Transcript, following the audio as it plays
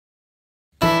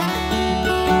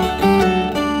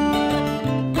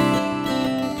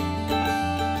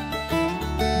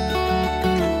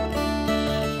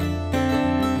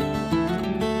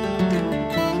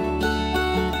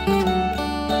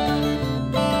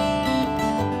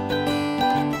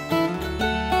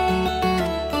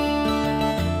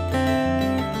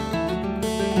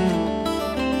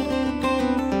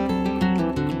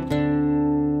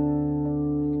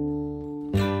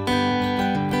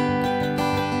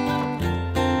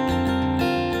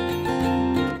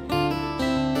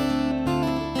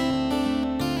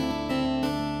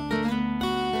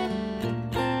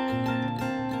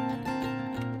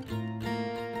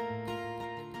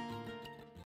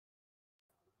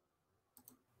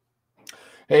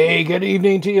Hey, good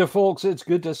evening to you folks. It's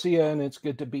good to see you, and it's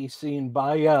good to be seen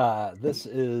by ya. This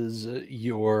is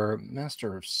your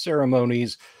Master of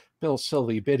Ceremonies, Bill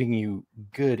Sylvie, bidding you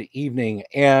good evening.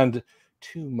 And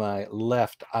to my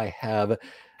left, I have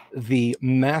the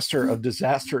Master of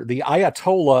Disaster, the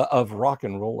Ayatollah of Rock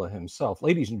and Rolla himself.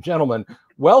 Ladies and gentlemen,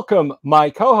 welcome my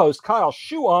co-host, Kyle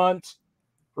SCHUANT,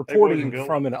 reporting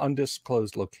from an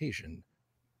undisclosed location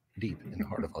deep in the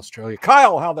heart of Australia.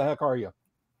 Kyle, how the heck are you?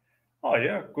 Oh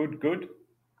yeah, good.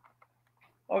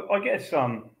 I guess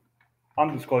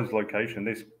undisclosed location.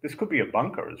 This could be a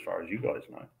bunker, as far as you guys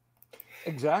know.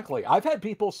 Exactly. I've had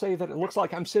people say that it looks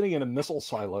like I'm sitting in a missile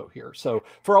silo here. So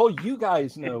for all you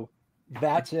guys know,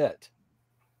 that's it.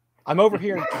 I'm over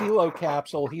here in Kilo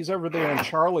Capsule. He's over there in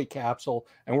Charlie Capsule,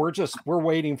 and we're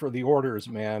waiting for the orders,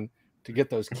 man, to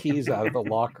get those keys out of the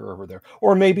locker over there.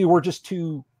 Or maybe we're just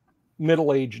two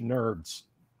middle-aged nerds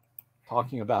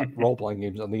talking about role-playing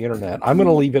games on the internet. I'm going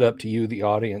to leave it up to you, the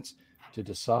audience, to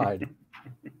decide.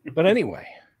 But anyway,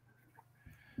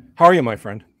 how are you, my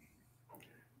friend?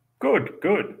 Good.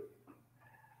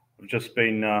 I've just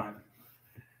been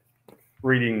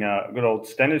reading good old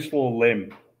Stanislaw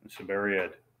Lem,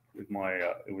 Siberiad, with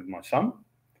my son,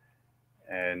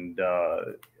 and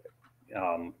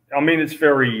I mean it's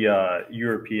very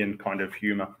European kind of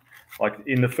humor. Like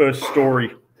in the first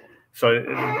story. So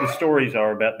the stories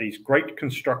are about these great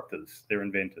constructors, they're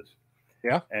inventors.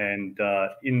 Yeah. And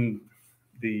in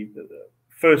the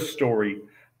first story,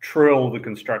 Trill, the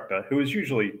constructor, who is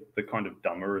usually the kind of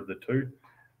dumber of the two,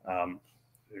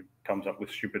 who comes up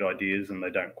with stupid ideas and they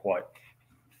don't quite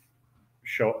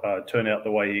turn out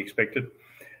the way he expected.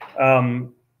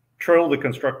 Trill, the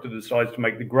constructor, decides to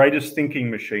make the greatest thinking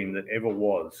machine that ever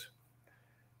was.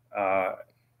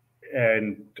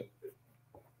 And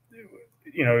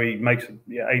you know, he makes it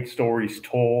 8 stories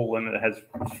tall, and it has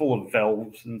full of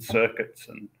valves and circuits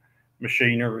and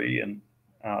machinery and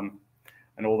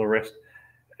all the rest.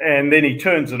 And then he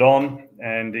turns it on,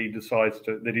 and he decides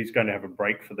that he's going to have a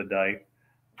break for the day.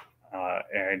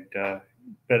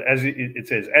 But as it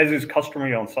says, as is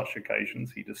customary on such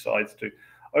occasions, he decides to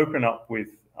open up with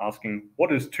asking,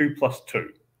 "What is 2 +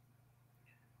 2?"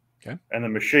 Okay. And the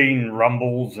machine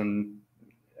rumbles and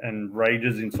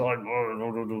rages inside,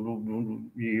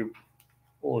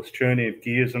 all this churning of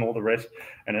gears and all the rest,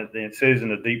 and it says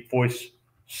in a deep voice,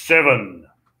 7.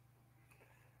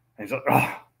 And he's like,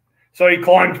 oh. So he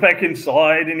climbs back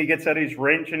inside and he gets out his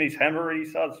wrench and his hammer and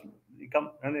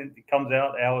then he comes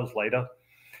out hours later,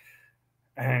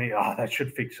 and that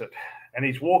should fix it. And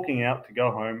he's walking out to go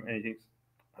home, and he thinks,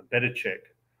 I better check.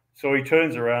 So he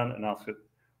turns around and asks it,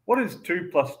 what is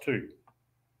 2 + 2?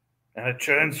 And it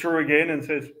churns through again and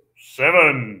says,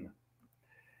 7.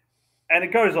 And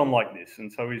it goes on like this. And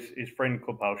so his friend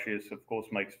Klopausius, of course,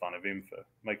 makes fun of him for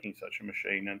making such a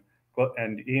machine.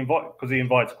 And he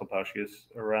invites Klopausius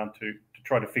around to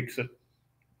try to fix it.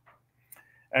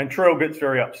 And Trill gets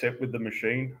very upset with the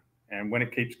machine. And when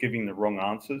it keeps giving the wrong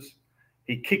answers,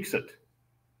 he kicks it.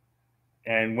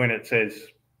 And when it says,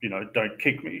 don't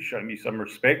kick me, show me some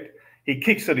respect, he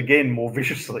kicks it again more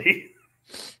viciously.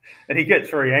 And he gets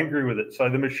very angry with it. So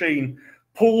the machine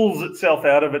pulls itself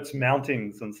out of its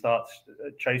mountings and starts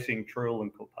chasing Trill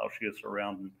and Klopausius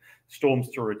around and storms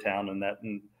through a town and that.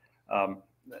 And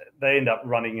they end up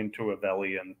running into a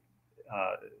valley and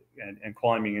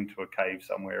climbing into a cave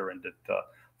somewhere, and it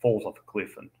falls off a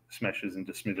cliff and smashes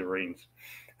into smithereens.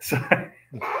 So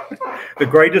the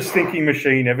greatest thinking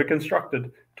machine ever constructed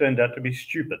turned out to be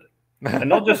stupid. And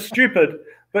not just stupid,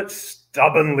 but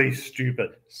stubbornly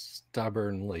stupid.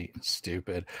 Stubbornly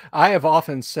stupid. I have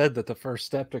often said that the first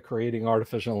step to creating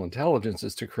artificial intelligence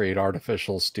is to create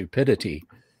artificial stupidity.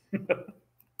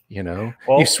 Well,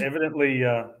 evidently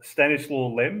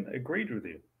Stanislaw Lem agreed with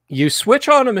you. You switch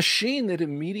on a machine that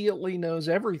immediately knows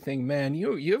everything, man.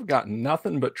 You've got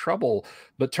nothing but trouble.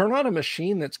 But turn on a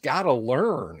machine that's got to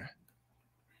learn.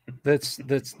 That's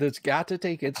got to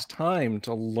take its time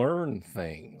to learn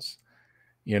things.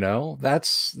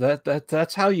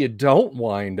 That's how you don't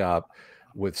wind up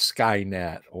with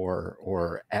Skynet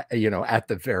or at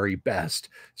the very best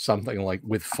something like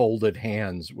With Folded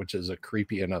Hands, which is a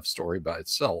creepy enough story by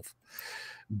itself.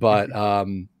 But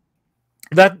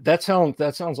that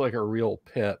sounds like a real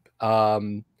pip.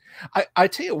 I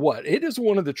tell you what, it is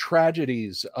one of the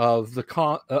tragedies of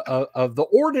the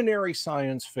ordinary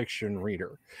science fiction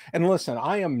reader. And listen,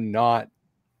 I am not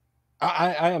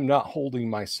holding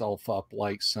myself up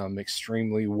like some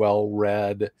extremely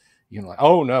well-read,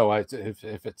 oh no,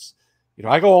 if it's,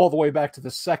 I go all the way back to the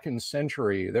 2nd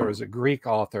century. There was a Greek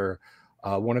author,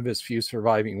 one of his few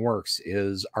surviving works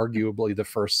is arguably the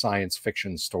first science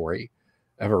fiction story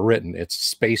ever written. It's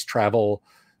space travel,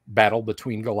 battle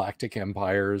between galactic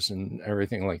empires, and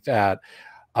everything like that.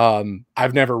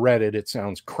 I've never read it. It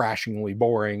sounds crashingly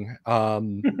boring.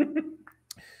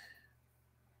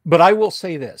 But I will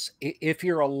say this: if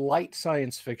you're a light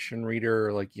science fiction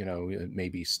reader, like, you know,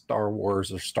 maybe Star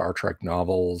Wars or Star Trek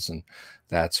novels and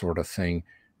that sort of thing,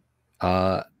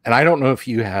 and I don't know if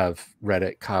you have read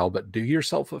it, Kyle, but do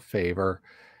yourself a favor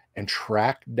and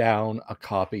track down a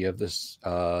copy of this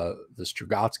the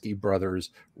Strugatsky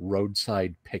Brothers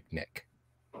Roadside Picnic.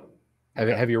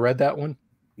 Have you read that one?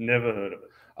 Never heard of it.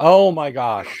 Oh my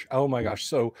gosh. Oh my gosh.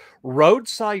 So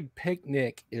Roadside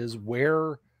Picnic is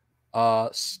where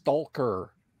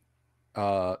Stalker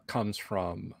comes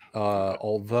from.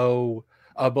 Although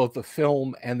both the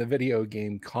film and the video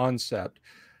game concept,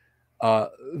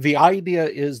 the idea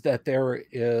is that there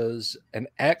is an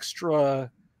extra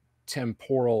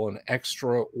temporal and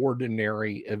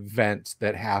extraordinary event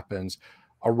that happens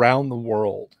around the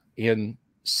world in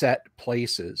set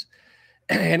places,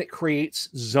 and it creates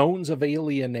zones of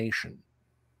alienation.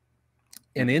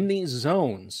 And in these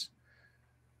zones,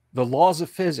 the laws of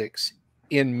physics,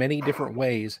 in many different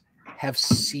ways, have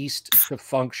ceased to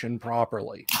function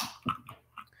properly.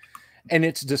 And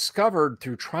it's discovered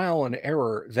through trial and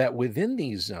error that within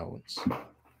these zones,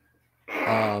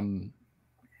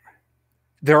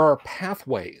 there are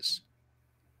pathways.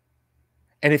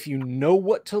 And if you know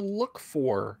what to look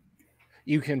for,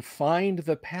 you can find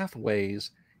the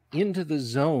pathways into the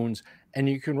zones, and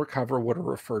you can recover what are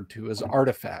referred to as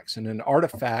artifacts. And an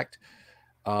artifact,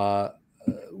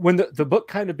 when the book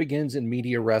kind of begins in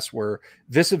media res, where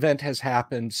this event has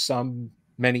happened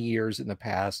many years in the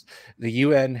past, the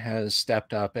UN has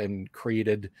stepped up and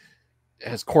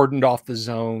has cordoned off the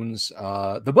zones.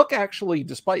 The book actually,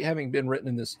 despite having been written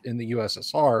in the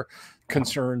USSR,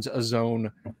 concerns a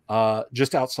zone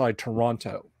just outside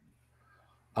Toronto.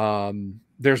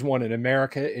 There's one in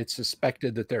America. It's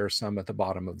suspected that there are some at the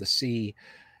bottom of the sea.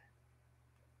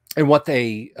 And what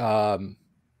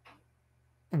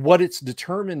it's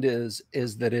determined is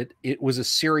that it was a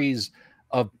series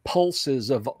of pulses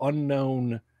of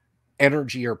unknown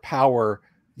energy or power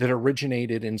that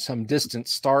originated in some distant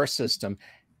star system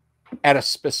at a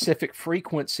specific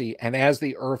frequency. And as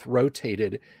the Earth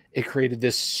rotated, it created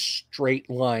this straight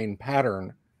line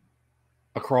pattern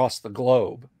across the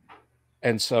globe.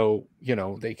 And so, you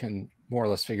know, they can more or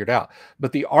less figure it out.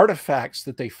 But the artifacts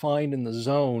that they find in the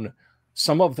zone,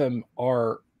 some of them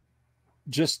are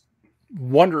just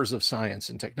wonders of science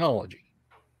and technology.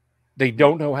 They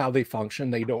don't know how they function.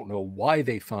 They don't know why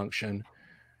they function.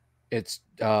 It's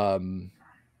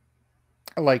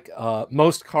like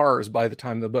most cars, by the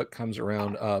time the book comes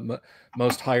around,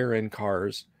 most higher end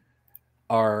cars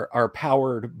are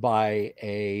powered by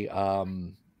a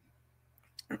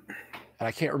and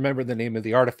I can't remember the name of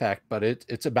the artifact, but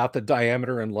it's about the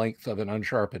diameter and length of an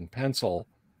unsharpened pencil,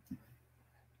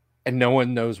 and no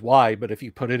one knows why. But if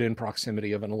you put it in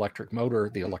proximity of an electric motor,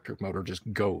 the electric motor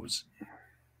just goes.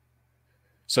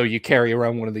 So you carry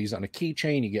around one of these on a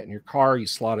keychain, you get in your car, you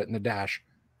slot it in the dash,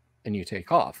 and you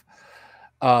take off.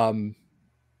 Well,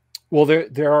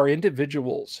 there are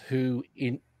individuals who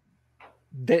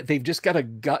they've just got a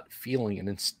gut feeling, an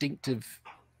instinctive,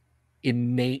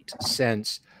 innate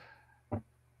sense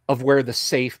of where the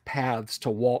safe paths to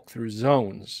walk through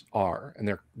zones are,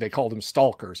 and they call them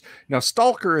stalkers. Now,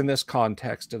 stalker in this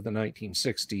context of the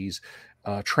 1960s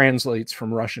translates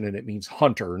from Russian, and it means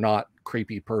hunter, not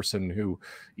creepy person who,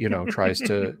 you know, tries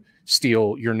to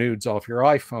steal your nudes off your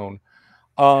iPhone.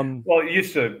 Well, it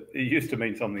used to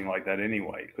mean something like that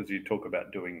anyway, because you talk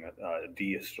about doing a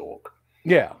deer stalk.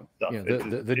 Yeah, yeah,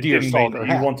 the deer stalker.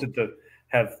 You wanted to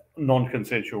have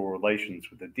non-consensual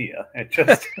relations with a deer. It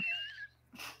just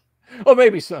well,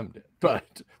 maybe some did,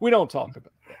 but we don't talk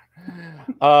about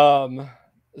that.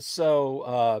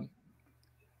 So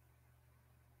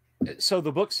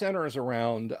the book centers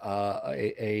around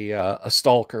a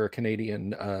stalker, a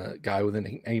Canadian guy with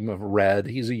the name of Red.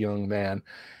 He's a young man,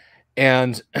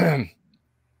 and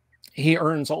he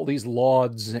earns all these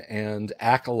lauds and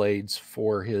accolades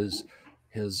for his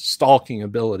stalking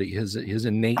ability, his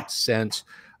innate sense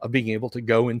of being able to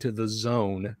go into the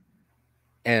zone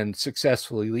and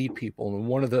successfully lead people. And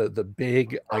one of the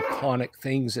big iconic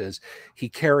things is he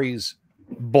carries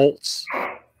bolts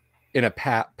in a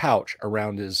pouch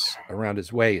around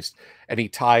his waist, and he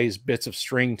ties bits of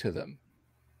string to them,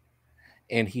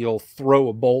 and he'll throw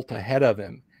a bolt ahead of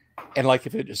him, and like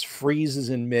if it just freezes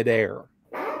in midair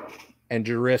and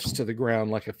drifts to the ground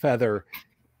like a feather,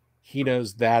 he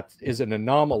knows that is an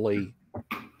anomaly,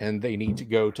 and they need to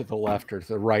go to the left or to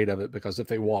the right of it, because if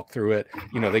they walk through it,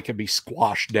 you know, they could be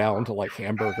squashed down to like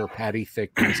hamburger patty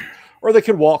thickness, or they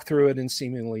could walk through it and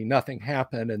seemingly nothing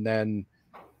happen. And then,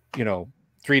 you know,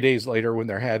 3 days later, when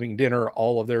they're having dinner,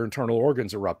 all of their internal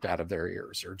organs erupt out of their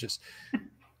ears, or just.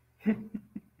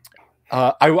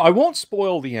 I won't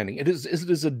spoil the ending. It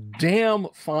is a damn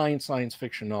fine science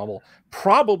fiction novel.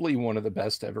 Probably one of the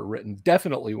best ever written.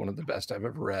 Definitely one of the best I've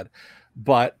ever read.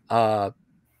 But the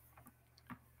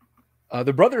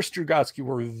brothers Strugatsky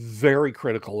were very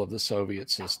critical of the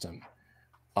Soviet system.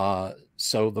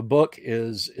 So the book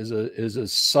is a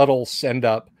subtle send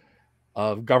up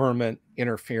of government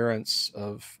interference,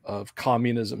 of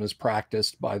communism as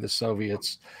practiced by the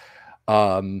Soviets.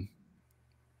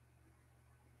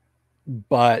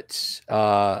 But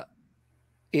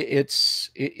it's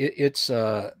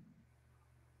the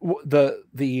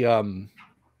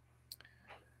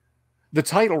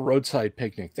title Roadside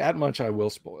Picnic, that much I will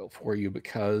spoil for you,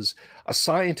 because a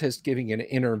scientist giving an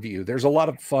interview, there's a lot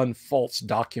of fun false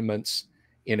documents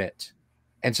in it.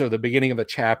 And so the beginning of a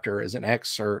chapter is an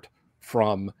excerpt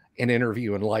from an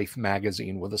interview in Life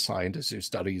magazine with a scientist who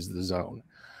studies the zone.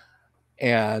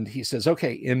 And he says,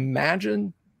 okay,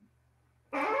 imagine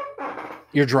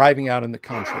you're driving out in the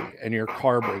country and your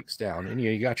car breaks down, and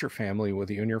you got your family with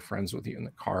you and your friends with you in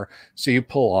the car. So you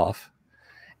pull off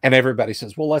and everybody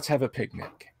says, well, let's have a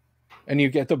picnic. And you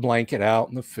get the blanket out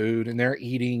and the food, and they're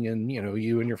eating, and, you know,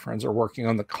 you and your friends are working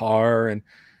on the car, and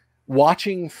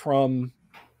watching from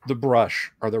the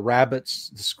brush are the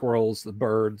rabbits, the squirrels, the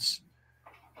birds,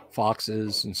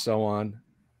 foxes, and so on.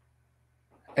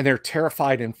 And they're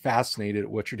terrified and fascinated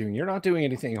at what you're doing. You're not doing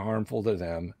anything harmful to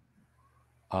them.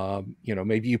 You know,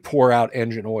 maybe you pour out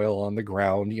engine oil on the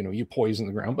ground, you know, you poison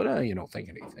the ground, but you don't think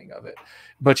anything of it.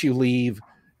 But you leave,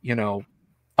 you know,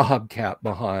 a hubcap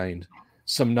behind,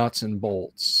 some nuts and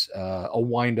bolts, a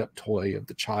wind-up toy of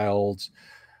the child's,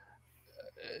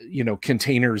 you know,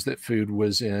 containers that food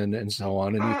was in, and so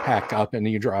on, and you pack up and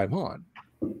you drive on.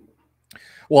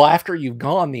 Well, after you've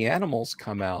gone, the animals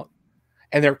come out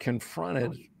and they're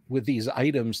confronted with these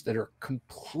items that are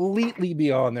completely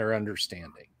beyond their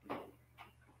understanding.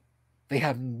 They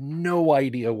have no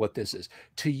idea what this is.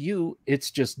 To you,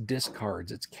 it's just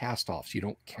discards, it's cast-offs. You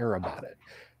don't care about it.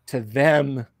 To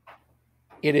them,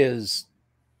 it is,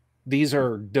 these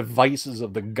are devices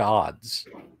of the gods,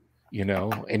 you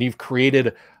know, and you've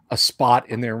created a spot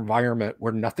in their environment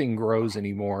where nothing grows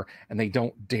anymore, and they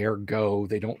don't dare go.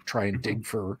 They don't try and dig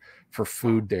for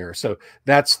food there. So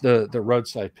that's the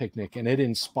Roadside Picnic, and it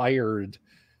inspired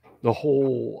the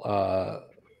whole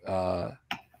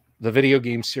the video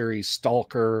game series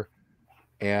Stalker,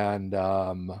 and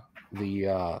a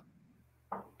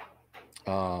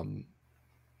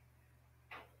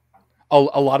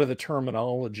lot of the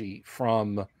terminology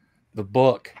from the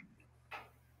book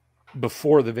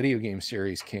before the video game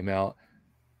series came out,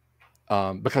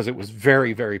 because it was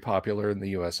very, very popular in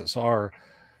the USSR.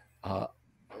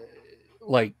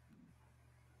 Like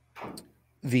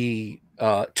the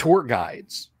tour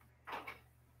guides,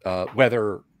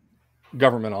 whether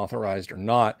government authorized or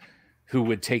not, who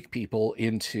would take people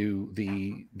into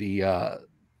the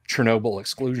Chernobyl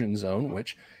exclusion zone,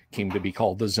 which came to be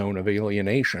called the Zone of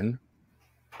Alienation,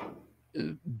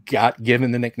 got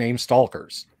given the nickname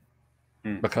Stalkers.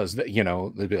 Because, you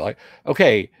know, they'd be like,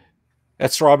 okay,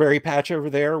 that strawberry patch over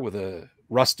there with a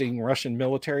rusting Russian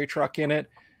military truck in it,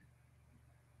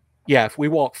 yeah, if we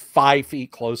walk 5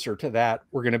 feet closer to that,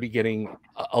 we're going to be getting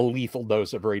a lethal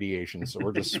dose of radiation. So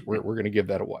we're going to give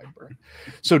that a wide berth.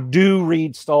 So do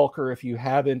read Stalker if you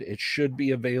haven't. It should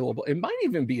be available. It might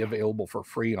even be available for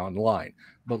free online,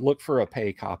 but look for a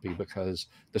pay copy, because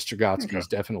the Strugatskys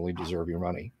definitely deserve your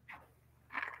money.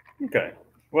 Okay.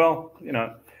 Well, you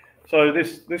know, so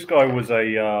this guy was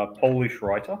a Polish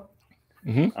writer,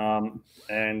 and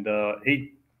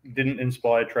he didn't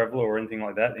inspire Traveller or anything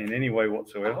like that in any way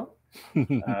whatsoever.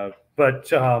 But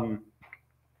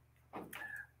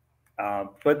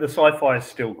the sci-fi is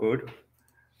still good.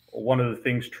 One of the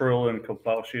things Trill and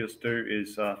Kopalshius do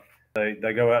is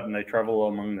they go out and they travel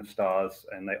among the stars,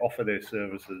 and they offer their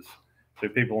services to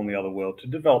people in the other world to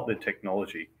develop their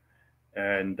technology.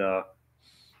 And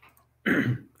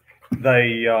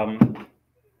they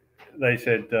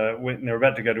said when they're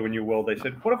about to go to a new world, they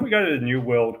said, what if we go to the new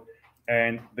world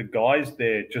and the guys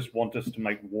there just want us to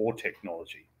make war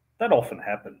technology? That often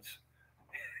happens.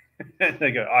 And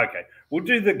they go, okay, we'll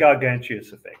do the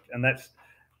Gargantuous effect. And that's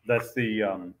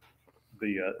the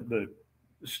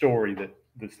story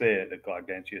that's there, the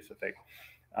Gargantuous effect,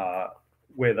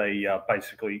 where they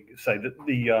basically say that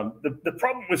the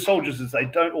problem with soldiers is they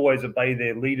don't always obey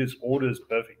their leaders' orders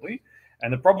perfectly,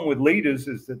 And the problem with leaders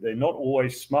is that they're not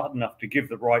always smart enough to give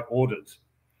the right orders.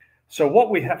 So what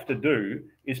we have to do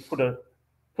is put a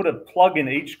plug in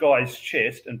each guy's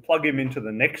chest and plug him into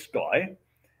the next guy,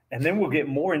 and then we'll get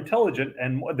more intelligent,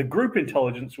 and the group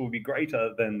intelligence will be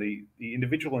greater than the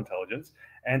individual intelligence,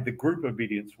 and the group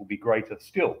obedience will be greater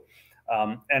still.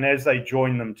 And as they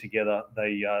join them together,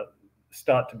 they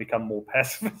start to become more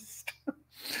pacifist.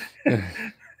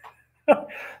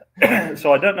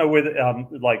 So I don't know whether,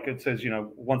 like it says,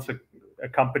 once a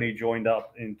company joined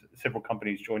up, several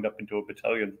companies joined up into a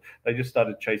battalion, they just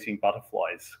started chasing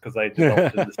butterflies because they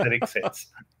developed an aesthetic sense.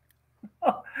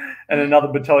 And another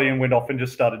battalion went off and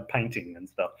just started painting and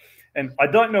stuff. And I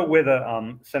don't know whether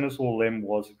Senesaw Lem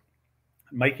was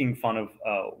making fun of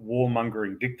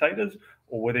warmongering dictators,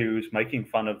 or whether he was making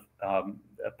fun of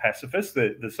pacifists,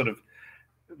 the sort of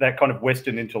that kind of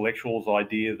Western intellectuals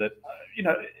idea that,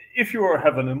 if you are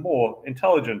having a more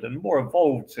intelligent and more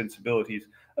evolved sensibilities,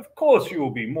 of course you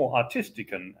will be more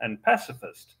artistic and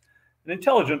pacifist. An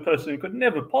intelligent person could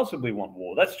never possibly want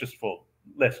war. That's just for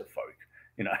lesser folk,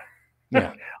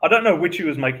 Yeah. I don't know which he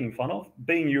was making fun of.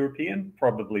 Being European,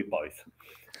 probably both.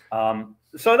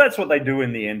 So that's what they do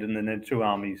in the end, and then the two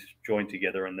armies join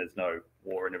together and there's no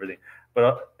war and everything.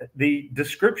 But the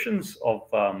descriptions of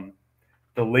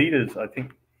the leaders, I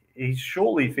think he's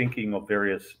surely thinking of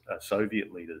various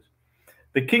Soviet leaders.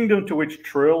 The kingdom to which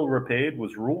Trill repaired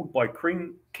was ruled by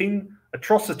King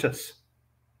Atrocitus.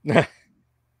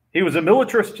 He was a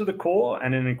militarist to the core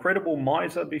and an incredible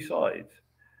miser besides.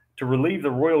 To relieve the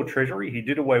royal treasury, he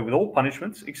did away with all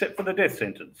punishments except for the death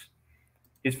sentence.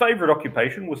 His favourite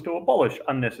occupation was to abolish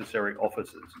unnecessary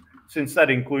offices. Since that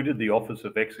included the office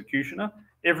of executioner,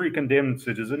 every condemned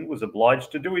citizen was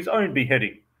obliged to do his own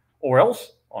beheading, or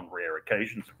else, on rare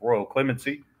occasions of royal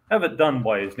clemency, have it done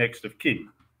by his next of kin.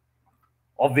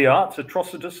 Of the arts,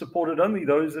 Atrocitus supported only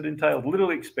those that entailed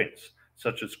little expense,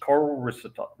 such as choral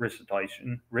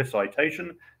recitation,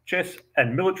 chess,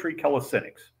 and military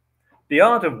calisthenics. The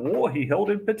art of war he held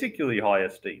in particularly high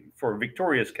esteem, for a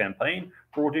victorious campaign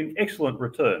brought in excellent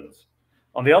returns.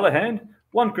 On the other hand,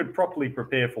 one could properly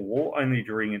prepare for war only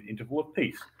during an interval of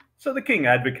peace, so the king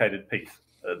advocated peace,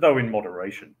 though in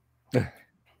moderation.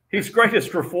 His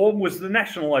greatest reform was the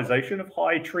nationalization of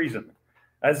high treason.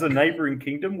 As the neighboring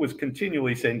kingdom was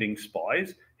continually sending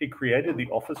spies, he created the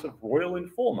office of royal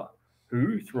informer,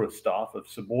 who, through a staff of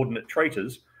subordinate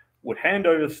traitors, would hand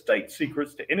over state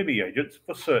secrets to enemy agents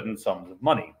for certain sums of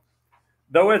money.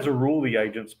 Though as a rule the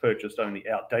agents purchased only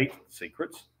outdated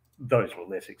secrets, those were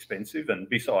less expensive, and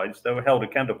besides they were held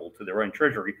accountable to their own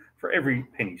treasury for every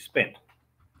penny spent.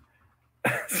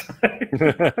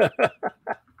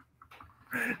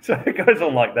 So it goes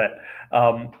on like that.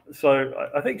 So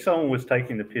I think someone was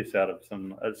taking the piss out of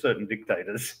some certain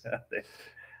dictators out there.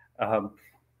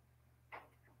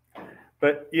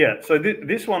 But yeah, so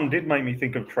this one did make me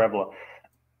think of Traveller,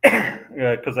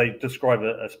 because they describe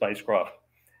a spacecraft.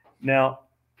 Now,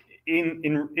 in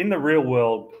the real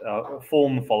world,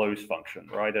 form follows function,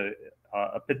 right?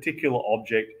 A particular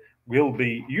object will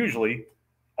be usually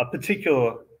a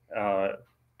particular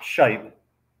shape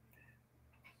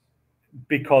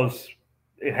because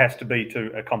it has to be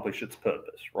to accomplish its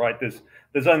purpose, right?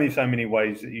 There's only so many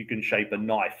ways that you can shape a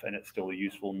knife and it's still a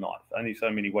useful knife. Only so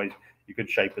many ways you could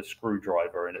shape a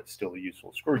screwdriver and it's still a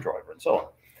useful screwdriver, and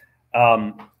so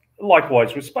on.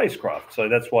 Likewise with spacecraft. So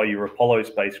that's why your Apollo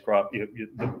spacecraft,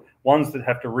 the ones that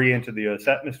have to re-enter the Earth's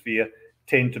atmosphere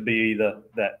tend to be either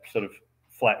that sort of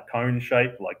flat cone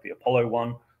shape like the Apollo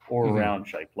one, or a round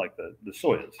shape like the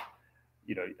Soyuz.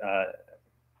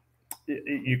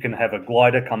 You can have a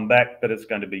glider come back, but it's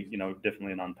going to be,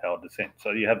 definitely an unpowered descent.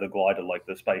 So you have the glider like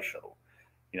the space shuttle.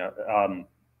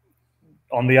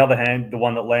 On the other hand, the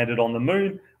one that landed on the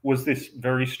moon was this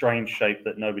very strange shape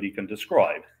that nobody can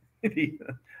describe, the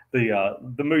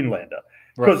moon lander,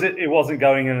 because it wasn't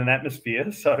going in an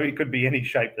atmosphere, so it could be any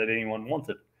shape that anyone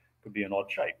wanted. It could be an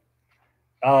odd shape.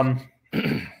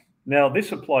 Now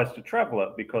this applies to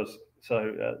Traveller because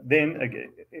then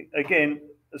again,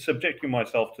 subjecting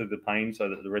myself to the pain so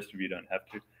that the rest of you don't have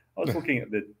to. I was looking at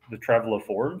the Traveller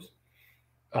forums.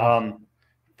 Poor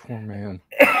man.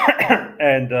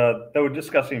 And they were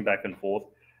discussing back and forth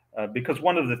because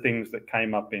one of the things that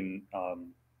came up in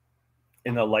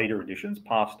the later editions,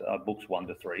 past books 1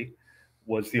 to 3,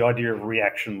 was the idea of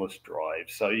reactionless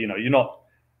drives. So you're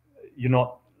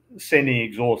not sending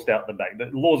exhaust out the back.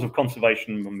 The laws of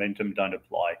conservation and momentum don't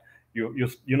apply. You're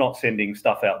not sending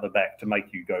stuff out the back to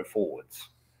make you go forwards.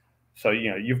 So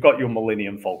you've got your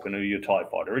Millennium Falcon or your TIE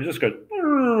Fighter. It just goes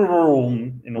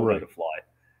in order to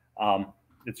fly.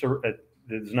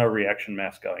 There's no reaction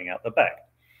mass going out the back.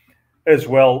 as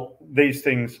well, these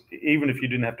things, even if you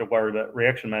didn't have to worry about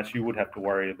reaction mass, you would have to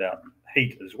worry about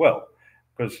heat as well.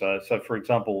 Because, so for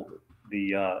example,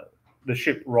 the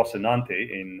ship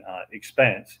Rocinante in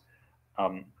Expanse,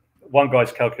 one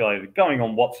guy's calculated, going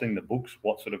on what's in the books,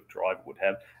 what sort of drive it would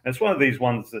have. And it's one of these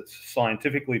ones that's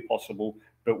scientifically possible,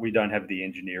 but we don't have the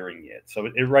engineering yet. So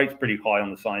it rates pretty high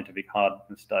on the scientific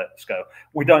hardness scale.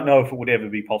 We don't know if it would ever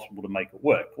be possible to make it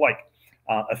work, like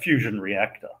a fusion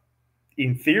reactor.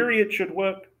 In theory, it should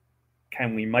work.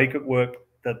 Can we make it work?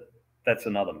 That's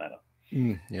another matter.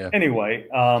 Yeah. Anyway,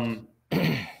 but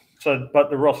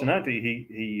the Rocinante,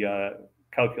 he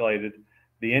calculated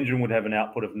the engine would have an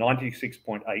output of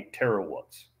 96.8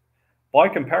 terawatts. By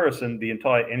comparison, the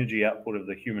entire energy output of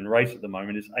the human race at the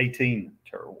moment is 18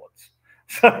 terawatts.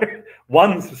 So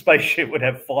one spaceship would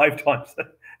have 5 times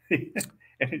that.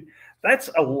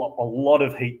 That's a lot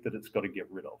of heat that it's got to get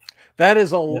rid of. That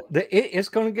is it's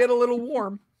going to get a little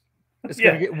warm. It's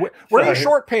going to get. Wear your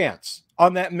short pants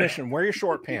on that mission. Wear your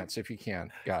short pants if you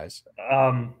can, guys.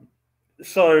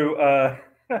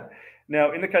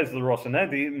 Now, in the case of the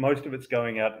Rocinante, most of it's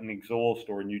going out in exhaust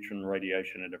or neutron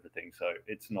radiation and everything, so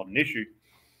it's not an issue.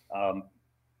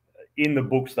 In the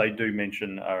books, they do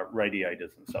mention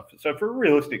radiators and stuff. So for a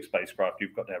realistic spacecraft,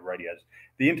 you've got to have radiators.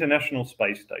 The International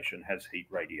Space Station has heat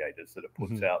radiators that it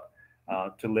puts out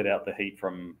to let out the heat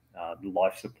from the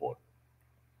life support.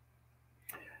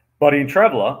 But in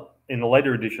Traveller, in the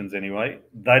later editions anyway,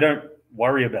 they don't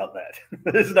worry about that.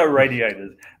 There's no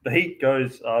radiators. The heat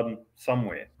goes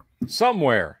somewhere.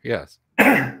 Somewhere, yes.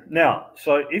 Now,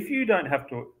 so if you don't have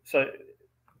to... So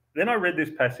then I read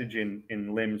this passage in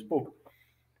Lem's book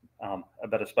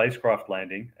about a spacecraft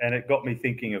landing, and it got me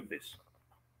thinking of this.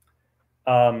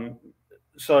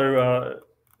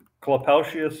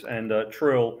 Clopalcius and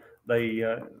Trill, they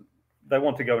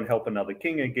want to go and help another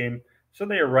king again, so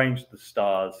they arrange the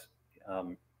stars.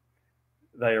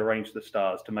 They arrange the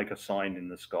stars to make a sign in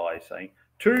the sky saying,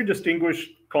 2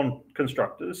 distinguished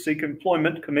constructors seek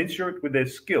employment commensurate with their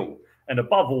skill and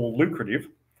above all lucrative,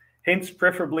 hence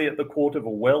preferably at the court of a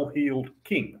well-heeled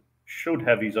king, should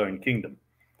have his own kingdom.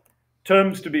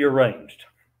 Terms to be arranged.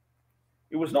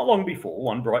 It was not long before,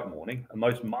 one bright morning, a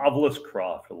most marvellous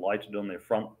craft alighted on their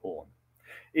front lawn.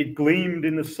 It gleamed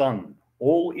in the sun,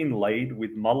 all inlaid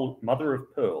with mother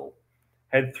of pearl,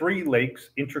 had 3 legs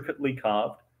intricately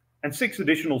carved, and 6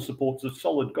 additional supports of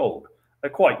solid gold. They're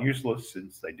quite useless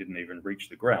since they didn't even reach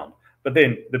the ground. But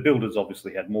then the builders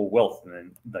obviously had more wealth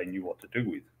than they knew what to do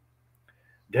with.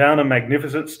 Down a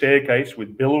magnificent staircase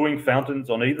with billowing fountains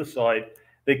on either side,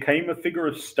 there came a figure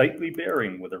of stately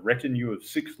bearing with a retinue of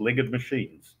 6-legged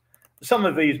machines. Some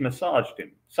of these massaged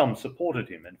him, some supported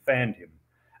him and fanned him,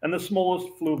 and the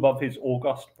smallest flew above his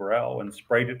august brow and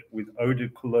sprayed it with eau de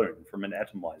cologne from an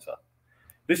atomizer.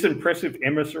 This impressive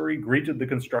emissary greeted the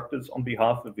constructors on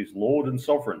behalf of his lord and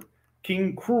sovereign,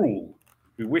 King Cruel,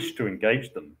 who wished to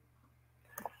engage them.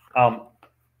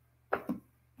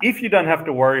 If you don't have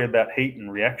to worry about heat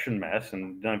and reaction mass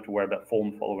and don't have to worry about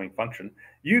form following function,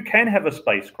 you can have a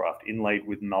spacecraft inlaid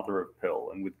with mother of pearl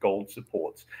and with gold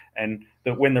supports, and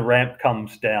that when the ramp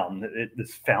comes down,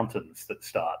 there's fountains that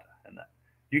start, and that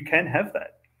you can have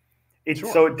that.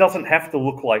 So it doesn't have to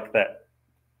look like that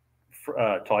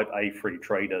Type A free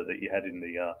trader that you had in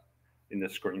the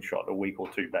screenshot a week or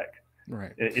 2 back.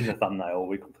 Right. In the thumbnail a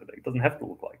week or 2 back. It doesn't have to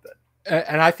look like that.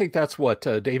 And I think that's what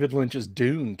David Lynch's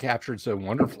Dune captured so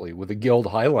wonderfully with the Guild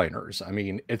Highliners. I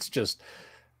mean, it's just,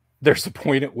 there's a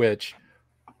point at which,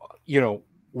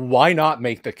 why not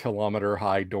make the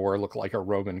kilometer-high door look like a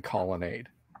Roman colonnade?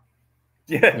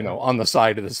 Yeah. On the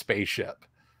side of the spaceship.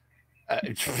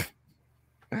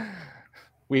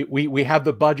 We have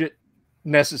the budget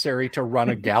necessary to run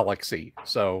a galaxy.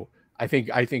 So I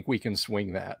think we can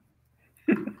swing that.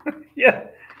 Yeah,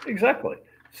 exactly.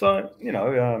 So,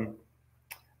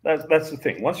 that's the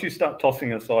thing. Once you start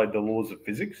tossing aside the laws of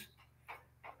physics,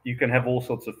 you can have all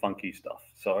sorts of funky stuff.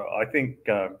 So I think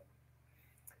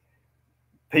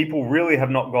people really have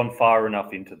not gone far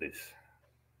enough into this.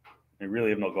 They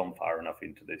really have not gone far enough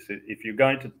into this. If you're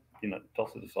going to,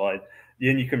 toss it aside,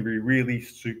 then you can be really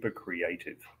super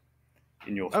creative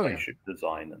in your spaceship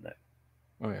design and that.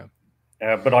 Oh yeah.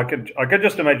 But I could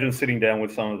just imagine sitting down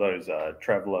with some of those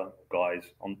Traveller guys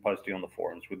posting on the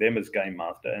forums with them as game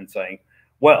master and saying,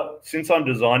 well, since I'm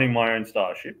designing my own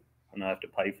starship and I have to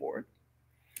pay for it,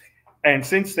 and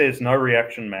since there's no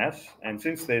reaction mass and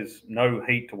since there's no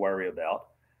heat to worry about,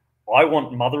 I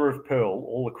want mother of pearl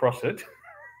all across it.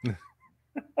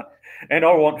 And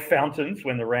I want fountains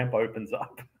when the ramp opens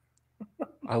up.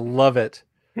 I love it.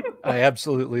 I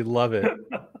absolutely love it.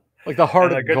 Like the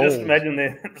heart and of I could gold. just imagine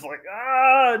there, it's like,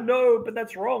 ah, no, but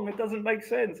that's wrong. It doesn't make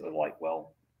sense. I'm like,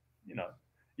 well, you know,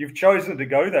 you've chosen to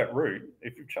go that route.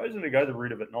 If you've chosen to go the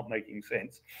route of it not making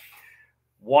sense,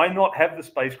 why not have the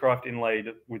spacecraft inlaid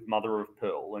with mother of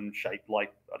pearl and shaped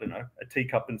like, I don't know, a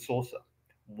teacup and saucer?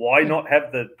 Why not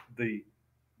have the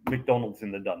McDonald's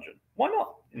in the dungeon? Why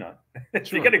not? You know,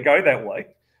 if you're going to go that way,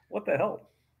 what the hell?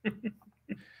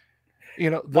 You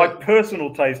know, my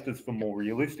personal taste is for more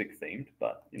realistic themed,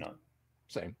 but you know,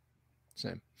 same.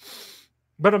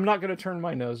 But I'm not going to turn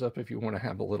my nose up if you want to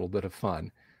have a little bit of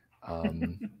fun. A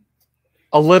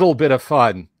little bit of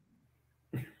fun.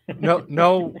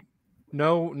 No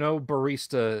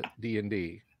barista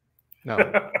D&D. No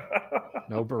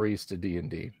barista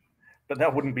D&D. But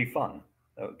that wouldn't be fun.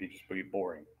 That would be just pretty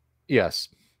boring. Yes.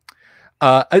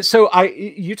 So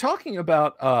you talking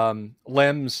about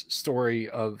Lem's story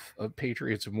of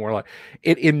Patriots of Warlock,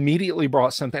 it immediately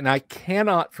brought something. And I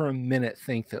cannot for a minute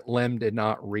think that Lem did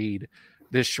not read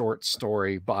this short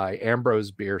story by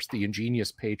Ambrose Bierce, The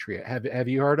Ingenious Patriot. Have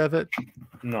you heard of it?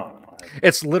 No.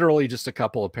 It's literally just a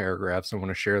couple of paragraphs. I want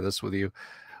to share this with you.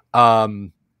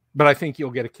 But I think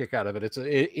you'll get a kick out of it.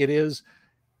 It is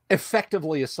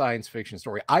effectively a science fiction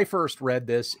story. I first read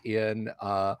this in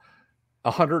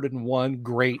 101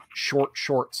 Great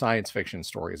Short Science Fiction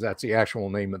Stories. That's the actual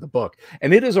name of the book.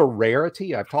 And it is a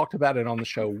rarity. I've talked about it on the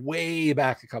show way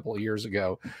back a couple of years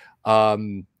ago.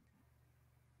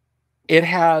 It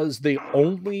has the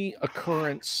only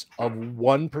occurrence of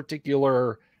one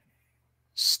particular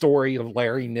story of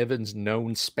Larry Niven's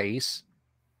known space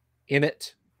in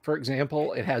it. For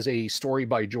example, it has a story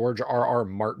by George R.R.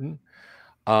 Martin.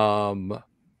 And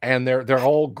they're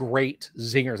all great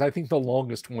zingers. I think the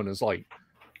longest one is like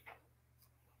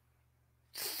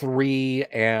 3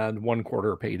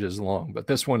 1/4 pages long, but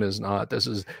this one is not. This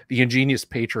is The Ingenious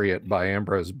Patriot by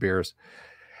Ambrose Bierce.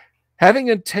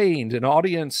 Having obtained an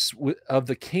audience of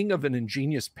the king of an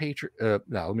ingenious patriot,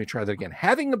 let me try that again.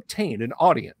 Having obtained an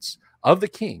audience of the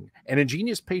king, an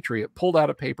ingenious patriot pulled out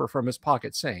a paper from his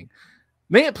pocket saying,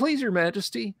 "May it please your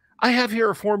majesty, I have here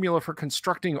a formula for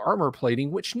constructing armor plating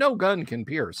which no gun can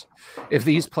pierce. If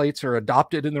these plates are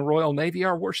adopted in the Royal Navy,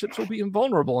 our warships will be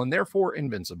invulnerable and therefore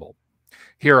invincible.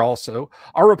 Here also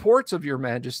are reports of your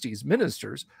majesty's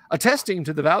ministers attesting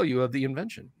to the value of the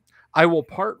invention. I will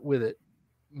part with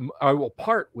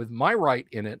my right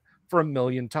in it for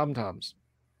 1,000,000 tum-tums."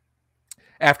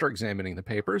 After examining the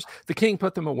papers, the king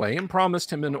put them away and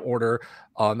promised him an order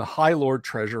on the High Lord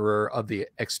Treasurer of the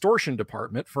Extortion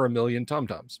Department for 1,000,000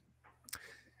 tum-tums.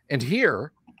 "And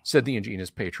here," said the ingenious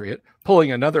patriot,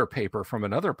 pulling another paper from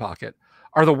another pocket,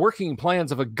 "are the working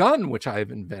plans of a gun which I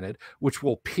have invented, which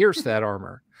will pierce that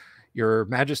armor. Your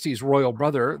majesty's royal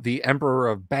brother, the Emperor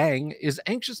of Bang, is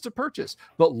anxious to purchase,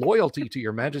 but loyalty to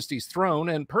your majesty's throne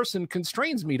and person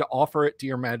constrains me to offer it to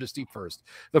your majesty first.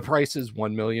 The price is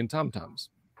 1,000,000 tum-tums."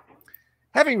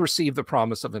 Having received the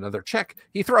promise of another check,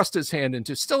 he thrust his hand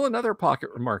into still another pocket,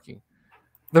 remarking,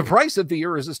 "The price of the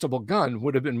irresistible gun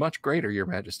would have been much greater, your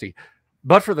majesty,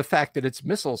 but for the fact that its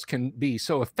missiles can be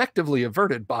so effectively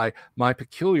averted by my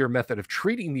peculiar method of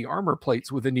treating the armor plates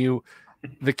with a new..."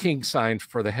 The king signed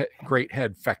for the great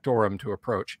head factotum to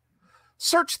approach.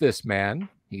 "Search this man,"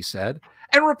 he said,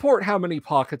 "and report how many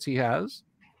pockets he has."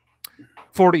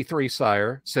 43,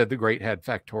 sire," said the great head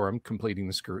factotum, completing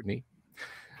the scrutiny.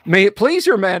 "May it please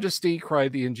your majesty,"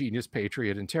 cried the ingenious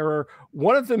patriot in terror,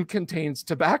 "one of them contains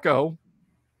tobacco."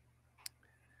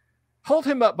 "Hold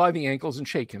him up by the ankles and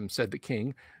shake him," said the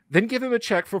king. "Then give him a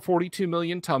check for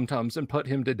 42,000,000 tum-tums and put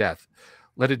him to death.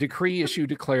 Let a decree issue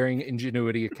declaring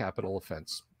ingenuity a capital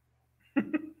offense."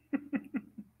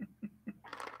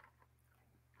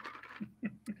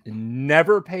 It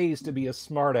never pays to be a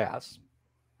smartass.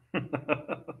 I'm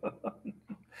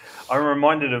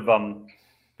reminded of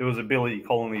there was a Billy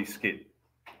Connolly skit,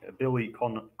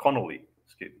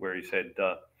 where he said,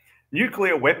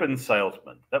 "Nuclear weapons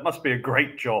salesman. That must be a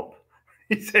great job."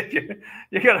 He said,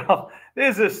 "You're gonna.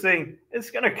 There's this thing.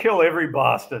 It's gonna kill every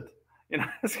bastard. You know,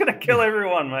 it's going to kill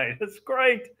everyone, mate. It's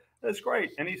great. That's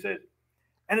great." And he said,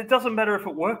 "And it doesn't matter if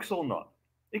it works or not.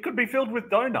 It could be filled with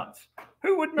donuts.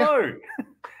 Who would know?"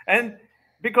 And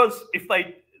because if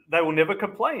they will never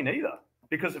complain either.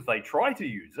 Because if they try to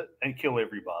use it and kill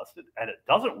every bastard and it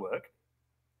doesn't work,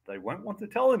 they won't want to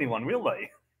tell anyone, will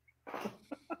they?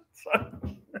 So.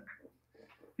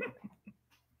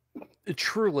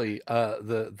 Truly,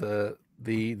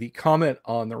 the comment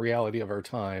on the reality of our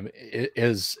time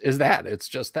is that it's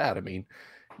just that. I mean,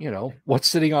 you know, what's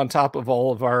sitting on top of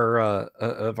all of our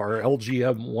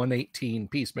LGM 118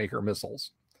 Peacemaker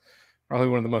missiles, Probably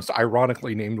one of the most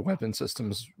ironically named weapon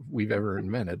systems we've ever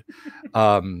invented.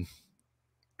 You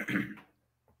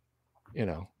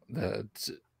know, the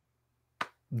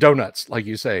donuts, like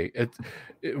you say.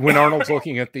 When Arnold's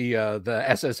looking at the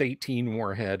SS-18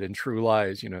 warhead in True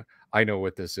Lies, you know, I know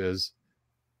what this is.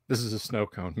 This is a snow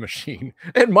cone machine.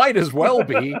 It might as well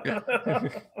be.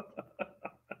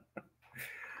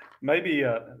 Maybe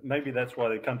that's why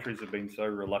the countries have been so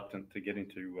reluctant to get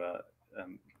into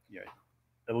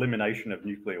elimination of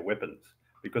nuclear weapons,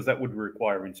 because that would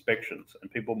require inspections, and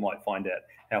people might find out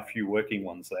how few working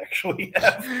ones they actually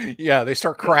have. Yeah, they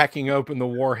start cracking open the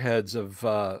warheads of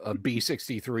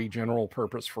B-63 general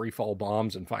purpose freefall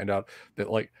bombs and find out that,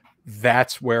 like,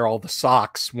 that's where all the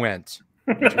socks went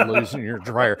that you lose in your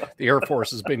dryer. The Air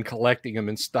Force has been collecting them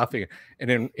and stuffing.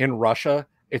 And in Russia,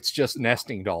 it's just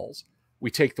nesting dolls.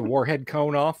 We take the warhead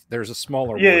cone off. There's a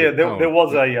smaller there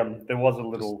was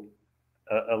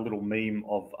a little meme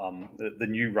of the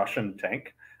new Russian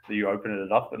tank that you open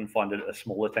it up and find a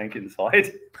smaller tank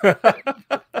inside.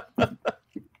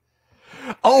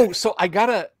 Oh, so I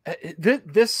gotta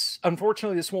this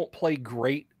unfortunately this won't play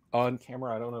great on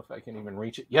camera. I don't know if I can even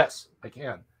reach it. Yes, I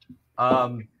can.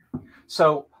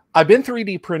 So I've been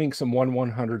 3D printing some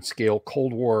 1/100 scale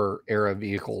Cold War era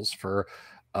vehicles for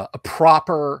a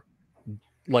proper,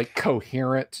 like,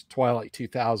 coherent Twilight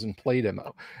 2000 play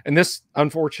demo. And this,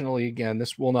 unfortunately, again,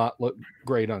 this will not look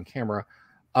great on camera.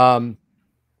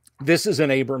 This is an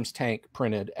Abrams tank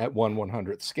printed at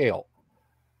 1/100th scale.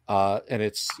 And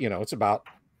it's, you know, it's about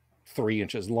 3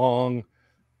 inches long,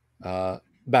 about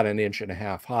 1.5 inches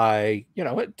high. You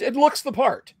know, it looks the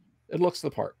part. It looks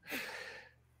the part.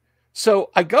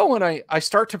 So I go and I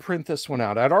start to print this one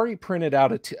out. I'd already printed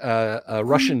out a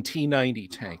Russian T-90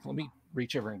 tank. Let me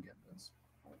reach over and get this.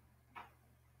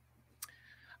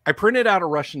 I printed out a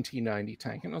Russian T-90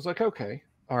 tank, and I was like, okay,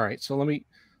 all right, so let me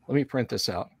print this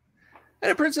out. And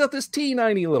it prints out this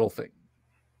T-90 little thing.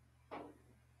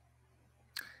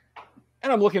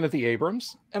 And I'm looking at the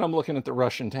Abrams, and I'm looking at the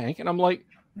Russian tank, and I'm like,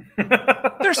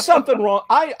 there's something wrong.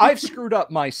 I've screwed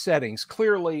up my settings.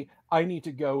 Clearly, I need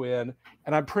to go in,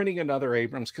 and I'm printing another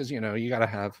Abrams because, you know, you got to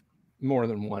have more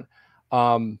than one.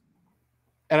 And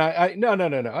no.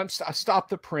 I stopped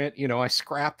the print. You know, I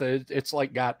scrapped it. It's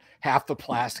like got half the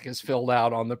plastic is filled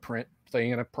out on the print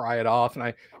thing, and I pry it off, and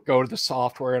I go to the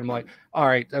software, and I'm like, all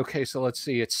right, okay, so let's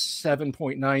see. It's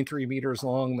 7.93 meters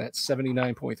long. That's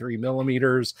 79.3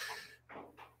 millimeters.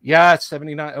 Yeah, it's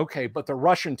 79. Okay, but the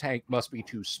Russian tank must be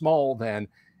too small then.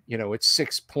 You know, it's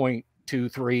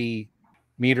 6.23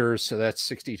 meters, so that's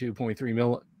 62.3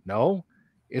 mil. No,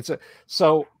 it's a.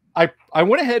 So I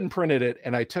went ahead and printed it,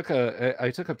 and I took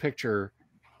a picture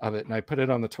of it, and I put it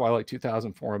on the Twilight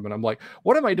 2000 forum, and I'm like,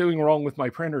 what am I doing wrong with my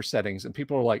printer settings? And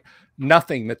people are like,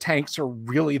 nothing. The tanks are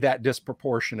really that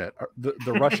disproportionate.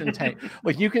 The Russian tank,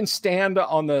 like, you can stand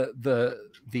on the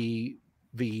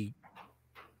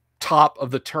top of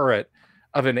the turret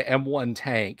of an M1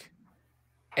 tank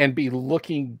and be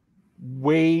looking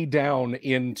way down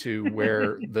into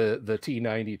where the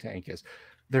T-90 tank is.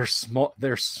 They're small.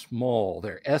 They're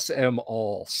SM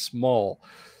all small.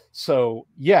 So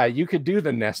yeah, you could do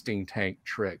the nesting tank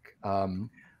trick.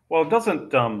 Well,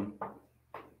 don't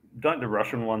the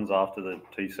Russian ones after the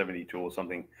T-72 or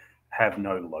something have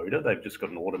no loader? They've just got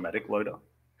an automatic loader.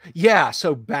 Yeah,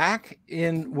 so back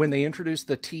in when they introduced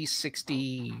the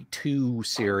T-62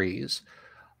 series,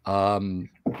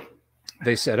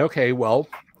 they said, okay, well,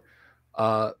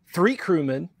 3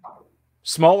 crewmen,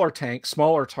 smaller tank,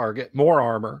 smaller target, more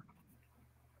armor,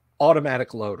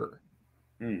 automatic loader.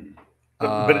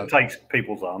 But it takes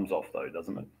people's arms off, though,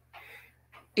 doesn't it?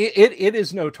 It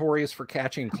is notorious for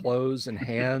catching clothes and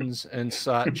hands and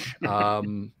such.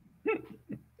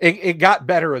 It got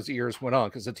better as the years went on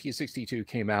because the T-62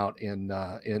 came out in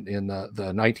the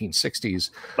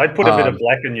 1960s. They put a bit of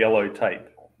black and yellow tape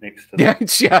next to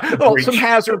the well, some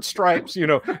hazard stripes, you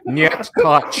know, niet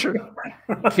touch,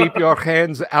 keep your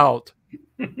hands out.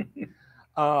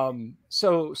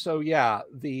 So yeah,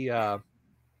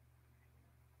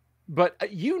 but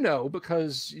you know,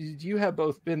 because you have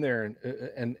both been there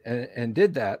and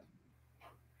did that.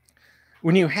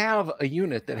 When you have a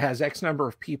unit that has X number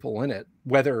of people in it,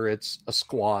 whether it's a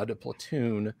squad, a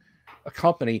platoon, a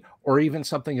company, or even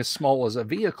something as small as a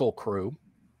vehicle crew,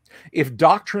 if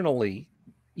doctrinally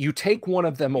you take one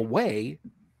of them away,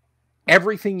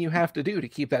 everything you have to do to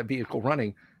keep that vehicle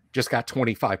running just got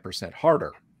 25%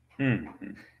 harder.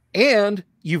 Mm-hmm. And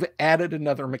you've added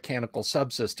another mechanical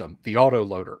subsystem, the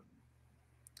autoloader.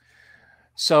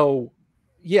 So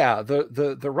yeah,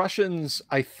 the Russians,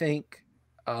 I think,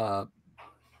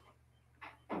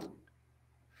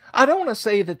 I don't want to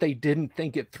say that they didn't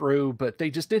think it through, but they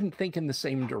just didn't think in the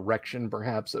same direction,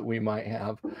 perhaps, that we might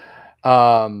have.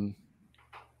 Have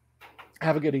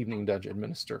a good evening, Dungeon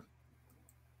Minister.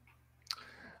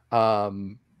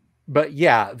 But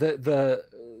yeah, the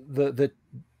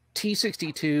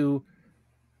T62,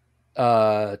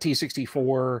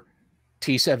 T64,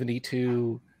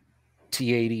 T72,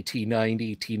 T80,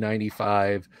 T90,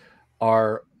 T95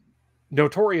 are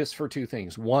notorious for two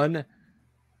things. One,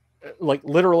 like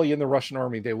literally in the Russian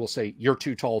army, they will say, "You're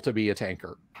too tall to be a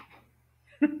tanker."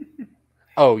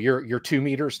 Oh, you're 2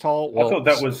 meters tall. Well, I thought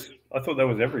that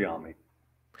was every army.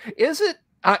 Is it?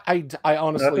 I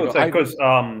honestly don't. Because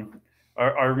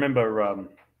I remember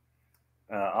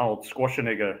Arnold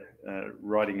Schwarzenegger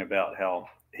writing about how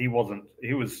he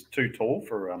was too tall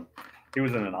for he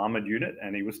was in an armored unit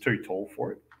and he was too tall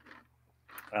for it.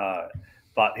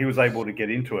 But he was able to get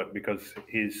into it because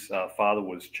his father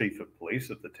was chief of police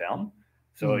of the town.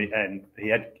 So and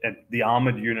the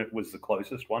armored unit was the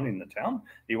closest one in the town.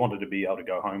 He wanted to be able to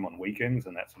go home on weekends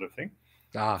and that sort of thing.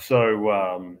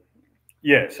 So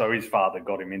so his father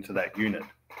got him into that unit,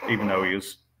 even though he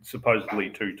was supposedly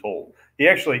too tall. He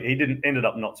ended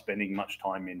up not spending much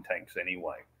time in tanks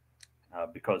anyway,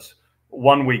 because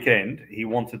one weekend he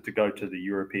wanted to go to the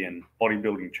European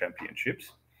Bodybuilding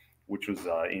Championships, which was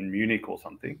in Munich or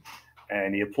something,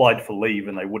 and he applied for leave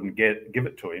and they wouldn't give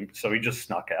it to him, so he just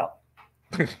snuck out.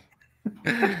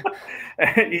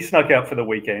 He snuck out for the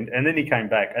weekend, and then he came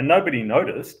back, and nobody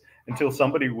noticed until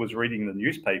somebody was reading the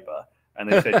newspaper,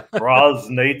 and they said, "Braz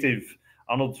native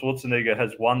Arnold Schwarzenegger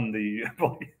has won the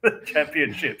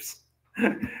championships."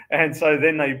 And so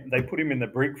then they put him in the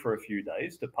brig for a few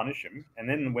days to punish him, and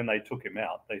then when they took him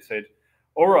out, they said,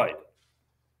 all right,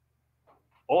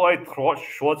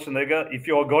 Schwarzenegger, if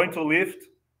you are going to lift,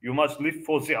 you must lift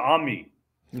for the army.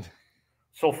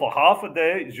 So for half a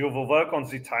day, you will work on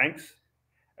the tanks,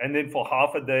 and then for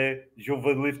half a day, you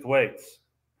will lift weights.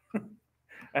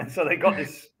 And so they got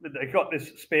this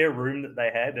spare room that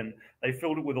they had, and they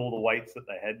filled it with all the weights that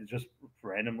they had just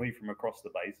randomly from across the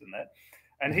base and that.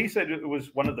 And he said it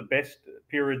was one of the best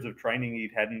periods of training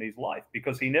he'd had in his life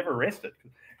because he never rested,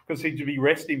 because he'd be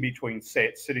resting between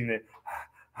sets, sitting there,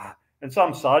 and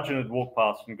some sergeant would walk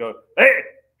past and go, "Hey,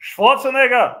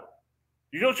 Schwarzenegger,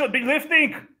 you should be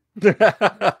lifting." And,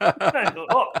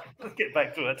 let's get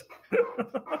back to it.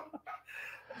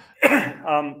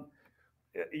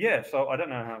 So I don't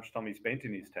know how much time he spent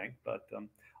in his tank, but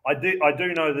I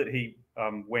do know that he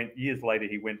went years later.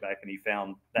 He went back and he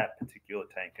found that particular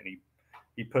tank, and he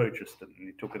purchased it and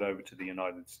he took it over to the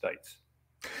United States.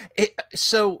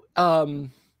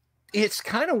 It's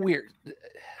kind of weird.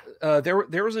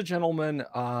 There was a gentleman,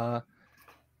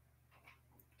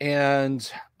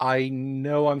 and I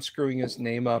know I'm screwing his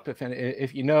name up.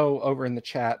 If you know over in the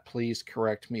chat, please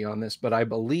correct me on this, but I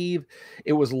believe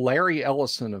it was Larry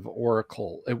Ellison of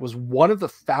Oracle. It was one of the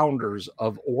founders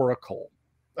of Oracle.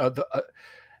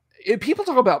 People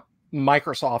talk about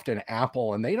Microsoft and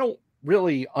Apple, and they don't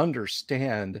really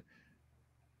understand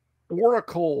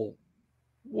Oracle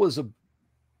was a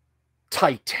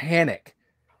Titanic.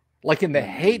 Like in the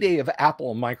heyday of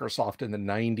Apple and Microsoft in the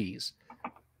 90s,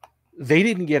 they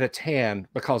didn't get a tan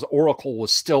because Oracle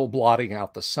was still blotting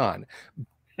out the sun.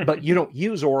 But you don't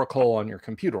use Oracle on your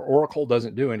computer. Oracle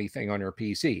doesn't do anything on your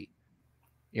PC.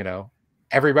 You know,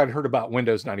 everybody heard about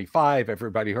Windows 95.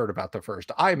 Everybody heard about the first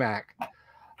iMac.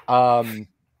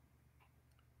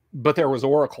 But there was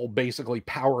Oracle basically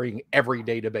powering every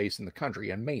database in the country,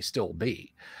 and may still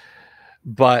be.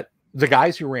 But the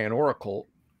guys who ran Oracle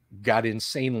got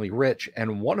insanely rich,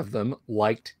 and one of them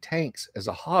liked tanks as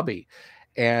a hobby.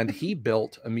 And he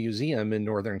built a museum in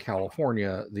Northern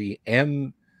California,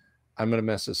 I'm going to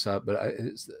mess this up, but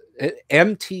it's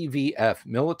MTVF,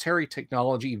 Military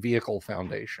Technology Vehicle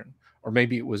Foundation, or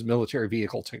maybe it was Military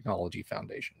Vehicle Technology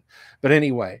Foundation. But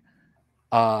anyway,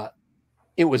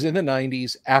 it was in the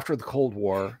 90s, after the Cold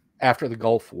War, after the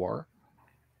Gulf War.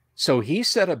 So he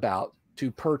set about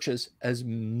to purchase as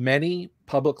many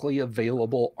publicly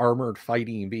available armored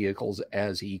fighting vehicles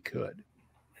as he could.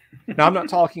 Now, I'm not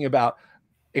talking about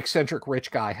eccentric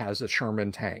rich guy has a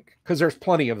Sherman tank, because there's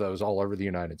plenty of those all over the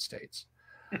United States.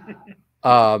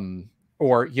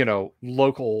 Or, you know,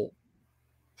 local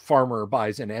farmer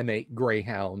buys an M8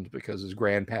 Greyhound because his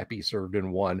grandpappy served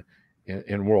in one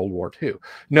in World War II.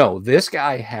 No, this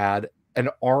guy had an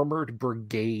armored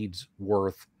brigade's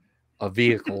worth of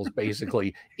vehicles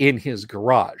basically in his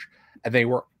garage, and they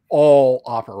were all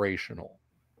operational.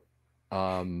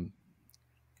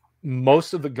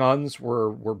 Most of the guns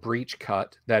were breech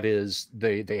cut. That is,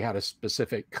 they had a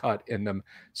specific cut in them.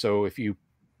 So if you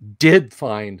did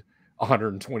find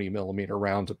 120 millimeter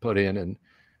round to put in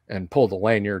and pull the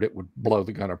lanyard, it would blow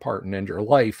the gun apart and end your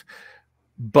life.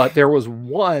 But there was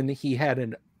one, he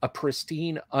had a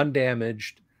pristine,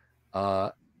 undamaged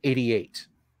 88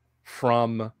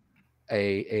 from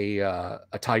a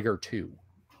Tiger II.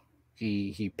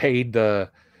 He paid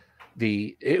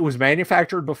it was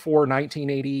manufactured before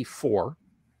 1984,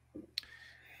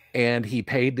 and he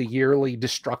paid the yearly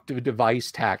destructive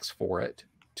device tax for it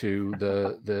to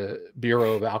the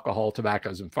Bureau of Alcohol,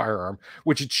 Tobaccos, and Firearm,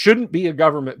 which it shouldn't be a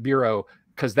government bureau,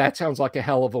 because that sounds like a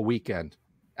hell of a weekend.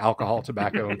 Alcohol,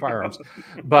 tobacco, and firearms.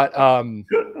 But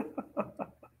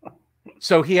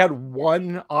so he had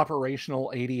one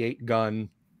operational 88 gun.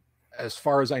 As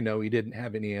far as I know, he didn't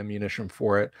have any ammunition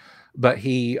for it, but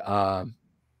he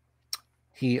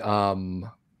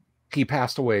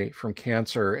passed away from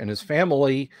cancer, and his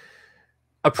family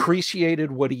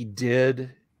appreciated what he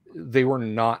did. They were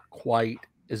not quite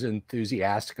as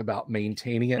enthusiastic about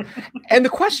maintaining it. And the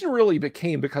question really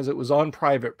became, because it was on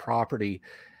private property,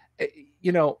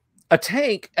 you know, a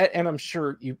tank, and I'm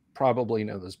sure you probably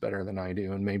know this better than I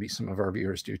do, and maybe some of our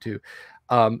viewers do too.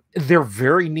 They're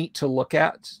very neat to look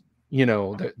at, you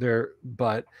know,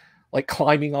 but like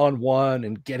climbing on one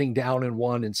and getting down in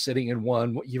one and sitting in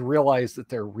one, you realize that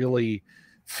they're really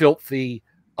filthy,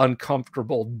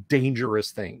 uncomfortable,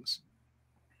 dangerous things.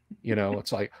 You know,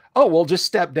 it's like, oh, well, just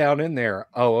step down in there.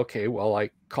 Oh, okay. Well, I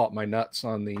caught my nuts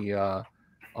on the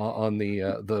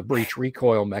breech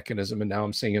recoil mechanism, and now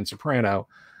I'm singing soprano.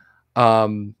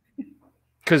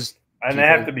 Because they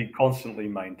have to be constantly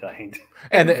maintained.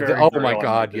 And oh my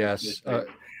God, yes. Well,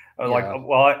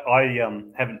 I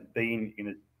haven't been in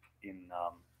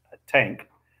a tank.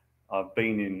 I've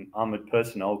been in armored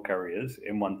personnel carriers,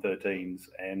 M113s,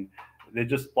 and they're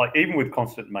just like, even with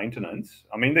constant maintenance.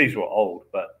 I mean, these were old,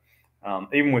 but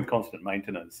even with constant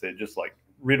maintenance, they're just like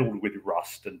riddled with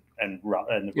rust and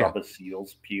rubber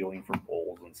seals peeling from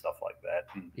walls and stuff like that.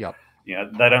 And, you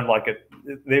know, they don't like it.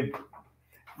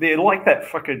 They're like that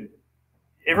fucking.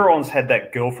 Everyone's had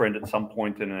that girlfriend at some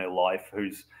point in their life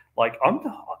who's like,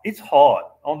 it's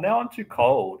hot. Oh, now I'm too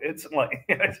cold. It's like,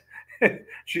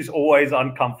 she's always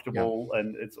uncomfortable,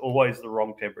 and it's always the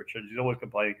wrong temperature. She's always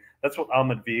complaining. That's what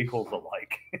armored vehicles are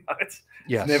like. It's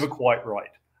never quite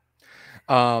right.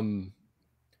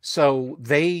 So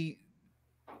they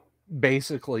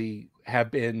basically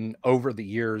have been, over the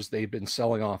years, they've been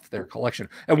selling off their collection.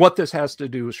 And what this has to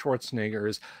do with Schwarzenegger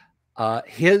is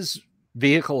his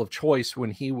vehicle of choice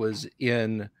when he was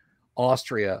in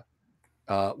Austria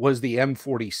was the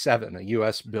M47, a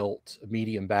U.S.-built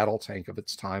medium battle tank of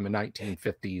its time, a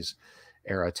 1950s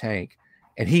era tank.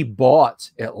 And he bought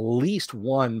at least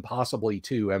one, possibly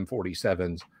two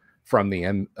M47s from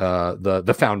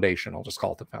the Foundation. I'll just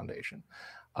call it the Foundation.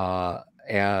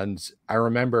 And I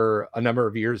remember a number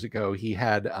of years ago, he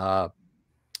had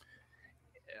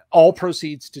all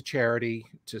proceeds to charity,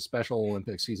 to Special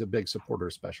Olympics. He's a big supporter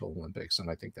of Special Olympics, and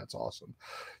I think that's awesome.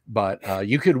 But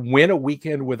you could win a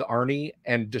weekend with Arnie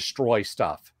and destroy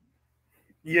stuff.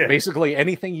 Yeah. Basically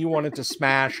anything you wanted to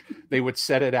smash, they would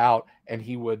set it out, and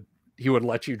he would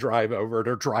let you drive over it,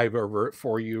 or drive over it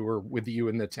for you, or with you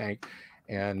in the tank.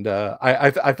 And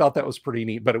I thought that was pretty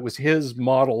neat. But it was his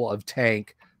model of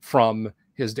tank from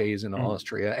his days in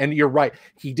Austria. And you're right,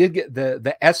 he did get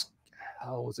the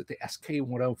was it the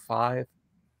SK-105?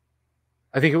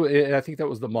 I think that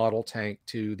was the model tank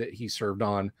too that he served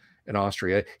on in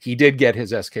Austria. He did get his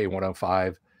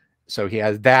SK-105, so he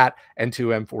has that and two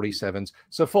M47s.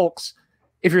 So, folks,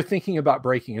 if you're thinking about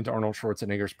breaking into Arnold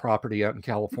Schwarzenegger's property out in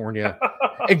California,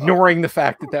 ignoring the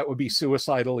fact that would be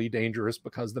suicidally dangerous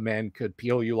because the man could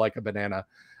peel you like a banana,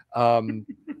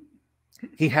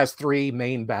 he has three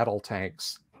main battle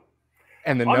tanks.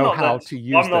 And the know-how to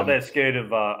use them. I'm not that scared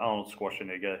of Arnold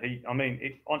Schwarzenegger. On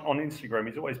Instagram,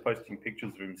 he's always posting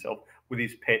pictures of himself with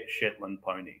his pet Shetland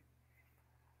pony.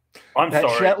 That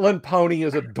Shetland pony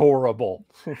is adorable.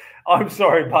 I'm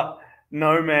sorry, but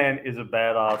no man is a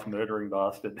badass murdering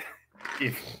bastard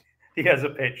if he has a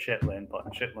pet Shetland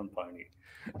pony.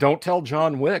 Don't tell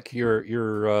John Wick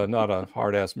you're not a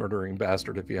hard-ass murdering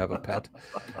bastard if you have a pet.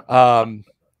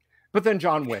 But then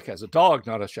John Wick has a dog,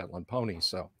 not a Shetland pony,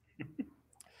 so...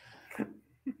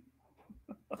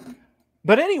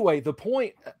 But anyway, the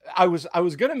point I was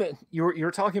gonna,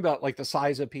 you're talking about like the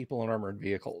size of people in armored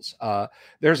vehicles.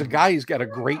 There's a guy who's got a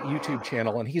great YouTube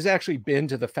channel, and he's actually been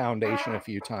to the Foundation a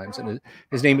few times, and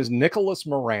his name is Nicholas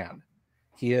Moran.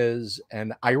 He is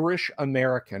an Irish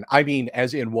American. I mean,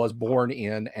 as in was born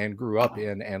in and grew up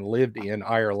in and lived in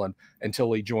Ireland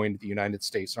until he joined the United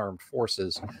States Armed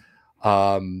Forces.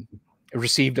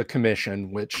 Received a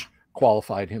commission which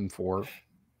qualified him for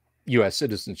U.S.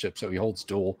 citizenship, so he holds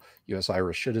dual U.S.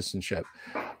 Irish citizenship.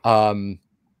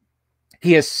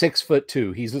 He is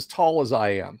 6'2". He's as tall as I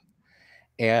am,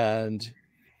 and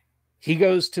he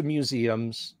goes to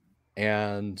museums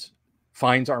and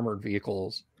finds armored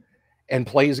vehicles and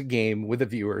plays a game with the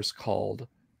viewers called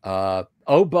 "Oh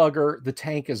Bugger, the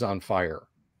Tank is on Fire,"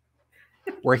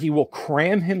 where he will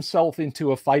cram himself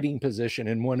into a fighting position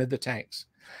in one of the tanks.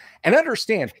 And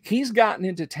understand, he's gotten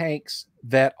into tanks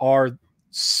that are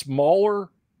smaller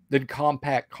than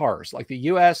compact cars. Like the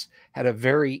U.S. had a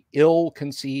very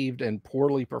ill-conceived and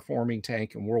poorly performing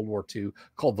tank in World War II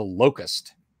called the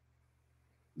Locust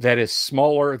that is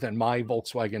smaller than my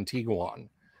Volkswagen Tiguan.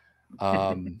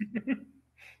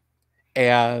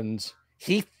 And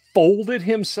he folded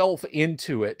himself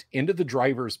into it, into the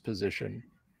driver's position.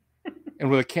 And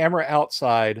with a camera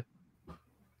outside,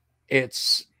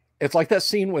 it's like that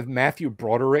scene with Matthew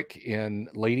Broderick in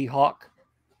Lady Hawk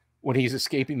when he's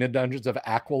escaping the dungeons of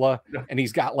Aquila, and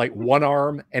he's got like one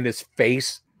arm and his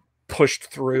face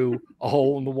pushed through a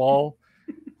hole in the wall.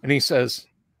 And he says,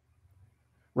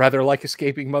 "Rather like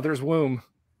escaping mother's womb.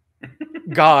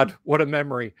 God, what a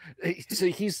memory." So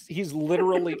he's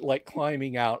literally like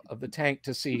climbing out of the tank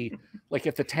to see, like,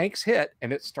 if the tank's hit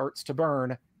and it starts to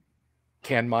burn,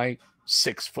 can my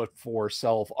 6'4"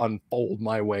 self unfold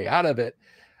my way out of it?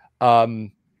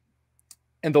 And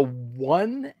the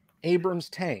one Abrams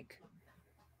tank,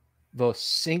 the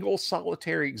single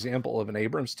solitary example of an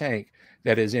Abrams tank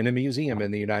that is in a museum in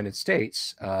the United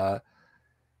States,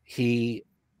 they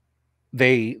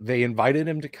invited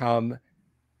him to come,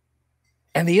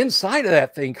 and the inside of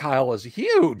that thing, Kyle, is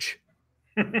huge.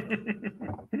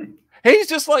 He's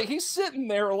just like, he's sitting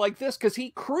there like this because he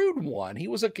crewed one. He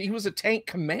was a tank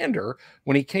commander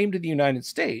when he came to the United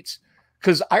States,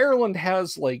 because Ireland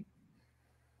has, like,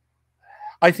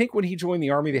 I think when he joined the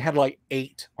army, they had like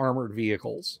 8 armored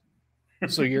vehicles.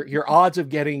 So your odds of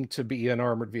getting to be an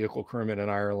armored vehicle crewman in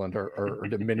Ireland are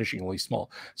diminishingly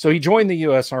small. So he joined the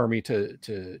U.S. Army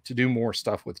to do more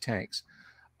stuff with tanks.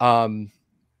 And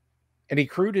he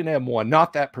crewed an M1,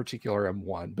 not that particular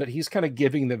M1, but he's kind of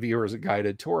giving the viewers a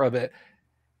guided tour of it.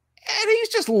 And he's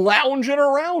just lounging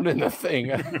around in the thing.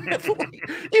 Like,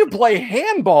 you play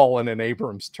handball in an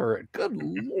Abrams turret. Good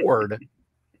Lord.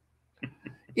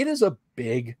 It is a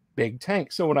big, big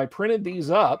tank. So when I printed these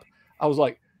up, I was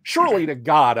like, surely to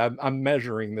God, I'm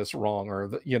measuring this wrong,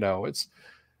 or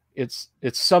it's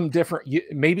some different.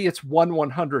 Maybe it's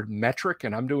 1/100 metric,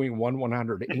 and I'm doing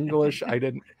 1/100 English. I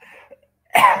didn't,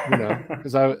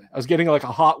 because I was getting like a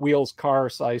Hot Wheels car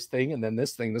size thing, and then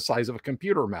this thing the size of a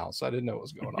computer mouse. I didn't know what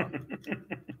was going on.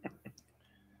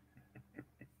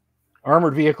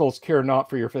 Armored vehicles care not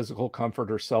for your physical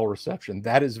comfort or cell reception.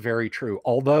 That is very true.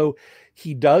 Although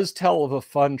he does tell of a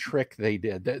fun trick they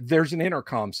did. There's an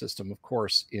intercom system, of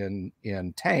course, in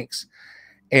tanks.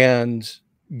 And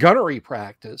gunnery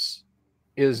practice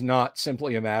is not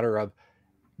simply a matter of,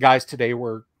 guys, today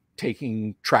we're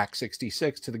taking track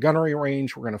 66 to the gunnery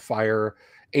range. We're going to fire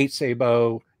 8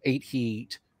 sabot, 8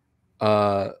 heat, 2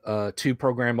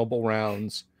 programmable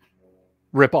rounds,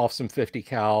 rip off some 50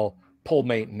 cal, pull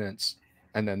maintenance,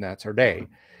 and then that's our day.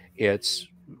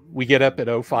 We get up at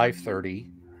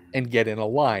 05:30 and get in a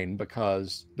line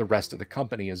because the rest of the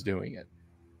company is doing it.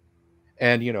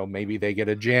 And, maybe they get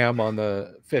a jam on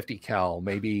the 50 cal.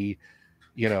 Maybe,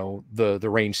 the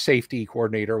range safety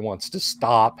coordinator wants to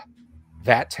stop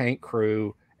that tank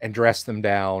crew and dress them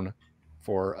down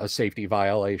for a safety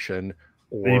violation.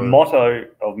 The motto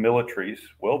of militaries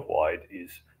worldwide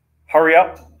is hurry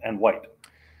up and wait.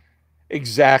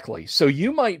 Exactly. So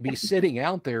you might be sitting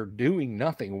out there doing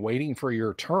nothing, waiting for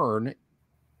your turn,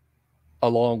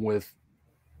 along with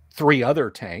 3 other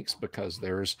tanks, because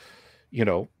there's,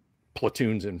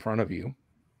 platoons in front of you,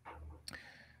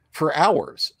 for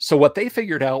hours. So what they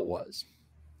figured out was,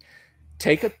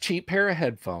 take a cheap pair of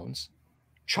headphones,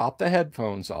 chop the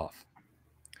headphones off,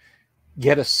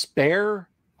 get a spare,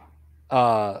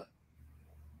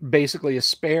 basically a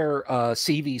spare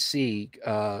CVC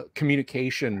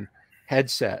communication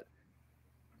headset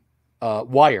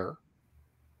wire,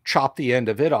 chop the end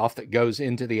of it off that goes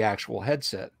into the actual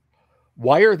headset,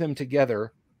 wire them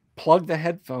together, plug the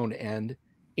headphone end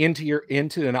into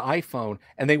an iPhone,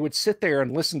 and they would sit there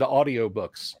and listen to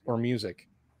audiobooks or music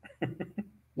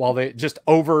while they just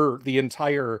over the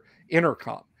entire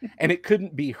intercom. And it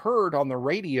couldn't be heard on the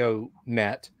radio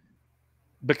net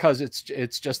because it's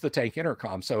just the tank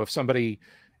intercom. So if somebody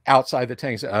outside the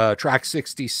tanks, track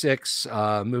 66,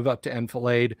 move up to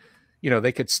enfilade,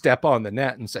 they could step on the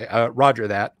net and say, roger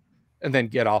that, and then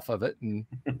get off of it and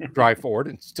drive forward,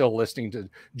 and still listening to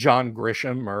John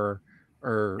Grisham or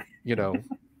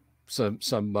some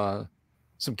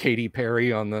Katy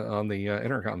Perry on the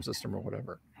intercom system or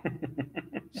whatever.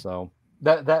 So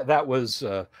that was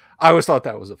I always thought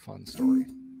that was a fun story.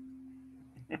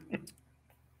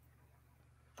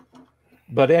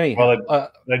 But anyhow, well,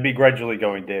 they'd be gradually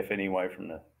going deaf anyway from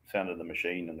the sound of the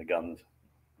machine and the guns.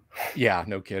 Yeah,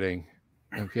 no kidding.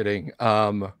 No kidding.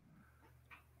 One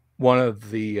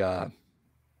of the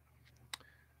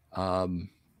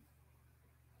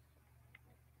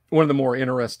more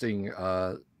interesting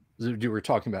you were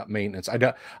talking about maintenance.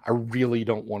 I really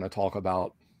don't want to talk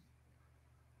about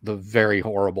the very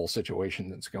horrible situation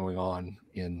that's going on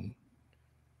in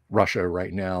Russia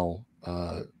right now.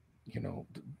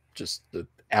 Just the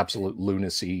absolute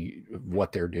lunacy of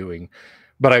what they're doing.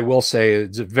 But I will say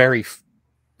it's a very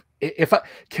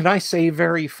can I say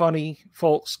very funny,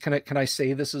 folks? Can I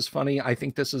say this is funny? I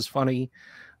think this is funny.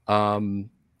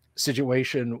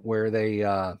 Situation where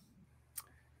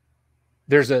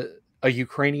there's a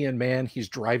Ukrainian man. He's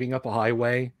driving up a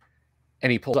highway,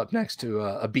 and he pulls up next to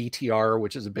a BTR,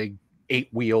 which is a big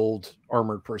 8-wheeled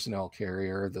armored personnel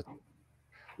carrier that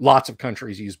lots of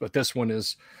countries use, but this one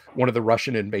is one of the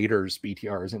Russian invaders'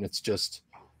 BTRs, and it's just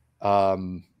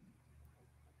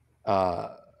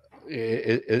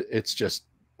it's just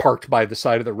parked by the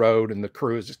side of the road, and the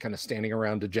crew is just kind of standing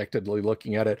around dejectedly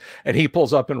looking at it. And he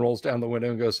pulls up and rolls down the window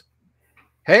and goes,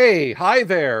 "Hey, hi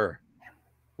there.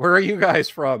 Where are you guys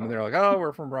from?" And they're like, "Oh,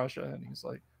 we're from Russia." And he's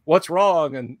like, "What's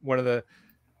wrong?" And one of the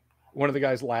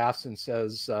guys laughs and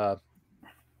says,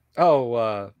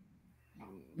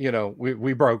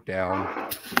 we broke down.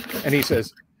 And he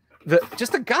says,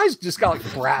 the guys just got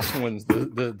like brass ones,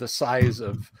 the size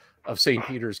of St.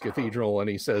 Peter's Cathedral. And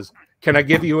he says, "Can I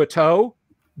give you a tow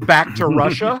back to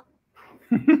Russia?"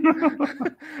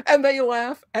 And they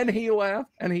laugh, and he laughs,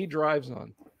 and he drives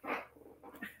on.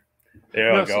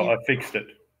 There I go. I fixed it.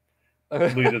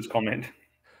 Luther's comment.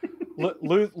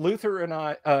 Luther and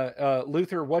I,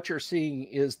 Luther, what you're seeing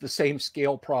is the same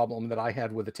scale problem that I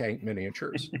had with the tank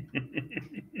miniatures.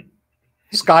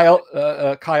 Kyle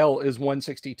is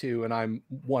 162 and I'm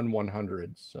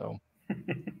 100. So,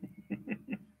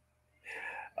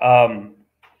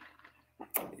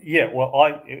 yeah.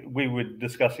 Well, we were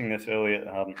discussing this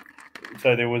earlier.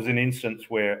 So there was an instance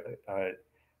where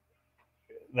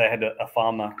they had a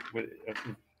farmer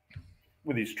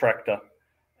with his tractor,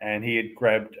 and he had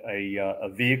grabbed a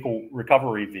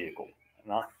recovery vehicle,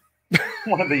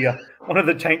 one of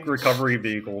the tank recovery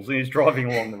vehicles, and he's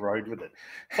driving along the road with it.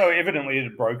 So evidently it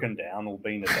had broken down or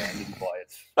been abandoned by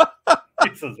its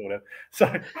pieces or whatever.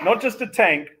 So not just a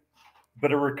tank,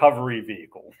 but a recovery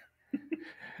vehicle.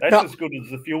 That's as good as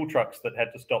the fuel trucks that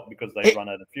had to stop because they run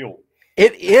out of fuel.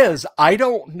 It is. I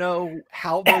don't know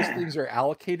how those things are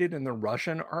allocated in the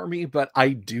Russian army, but I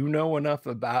do know enough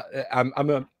about. I'm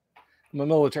a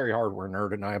military hardware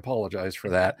nerd, and I apologize for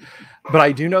that. But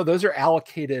I do know those are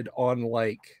allocated on,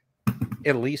 like,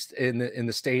 at least in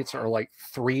the States, are like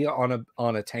 3 on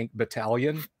a tank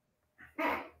battalion.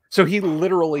 So he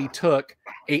literally took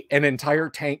an entire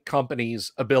tank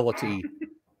company's ability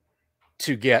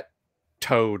to get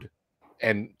towed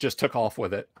and just took off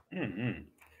with it. Mm-hmm.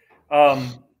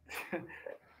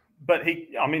 But he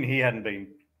hadn't been,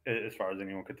 as far as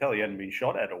anyone could tell, he hadn't been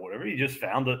shot at or whatever. He just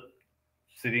found it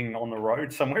sitting on the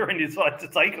road somewhere and decided to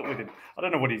take it with him. I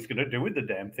don't know what he's going to do with the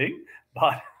damn thing,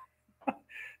 but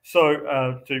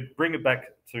so to bring it back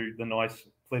to the nice,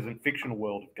 pleasant, fictional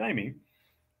world of gaming,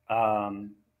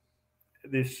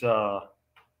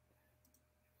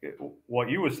 what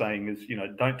you were saying is,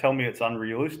 don't tell me it's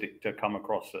unrealistic to come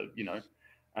across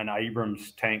an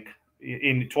Abrams tank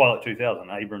in Twilight 2000,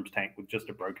 Abrams tank with just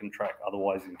a broken track,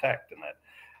 otherwise intact, and that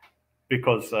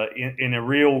because in a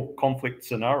real conflict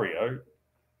scenario,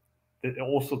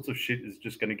 all sorts of shit is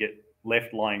just going to get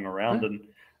left lying around, and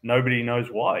nobody knows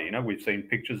why. We've seen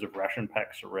pictures of ration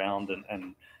packs around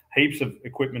and heaps of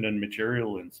equipment and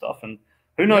material and stuff, and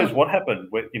who knows what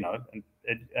happened.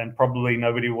 And probably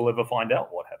nobody will ever find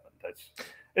out what happened.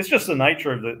 It's just the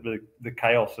nature of the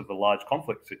chaos of a large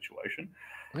conflict situation.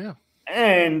 Yeah.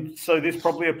 And so this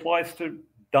probably applies to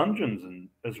dungeons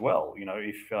as well.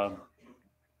 If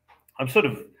I'm sort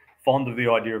of fond of the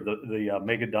idea of the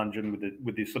mega dungeon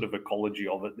with this sort of ecology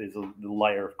of it. There's a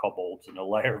layer of kobolds and a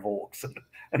layer of orcs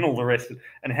and all the rest,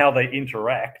 and how they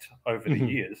interact over the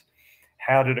years.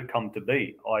 How did it come to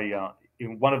be?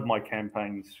 In one of my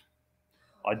campaigns,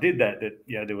 I did that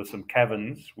there were some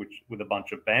caverns with a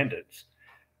bunch of bandits,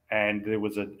 and there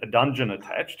was a dungeon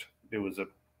attached. There was a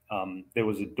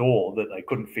door that they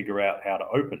couldn't figure out how to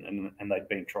open, and they'd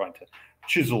been trying to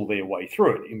chisel their way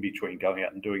through it in between going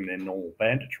out and doing their normal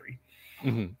banditry.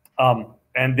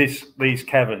 and these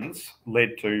caverns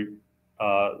led to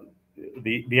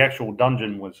the actual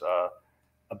dungeon was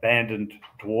abandoned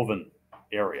dwarven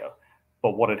area.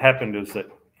 But what had happened is that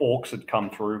orcs had come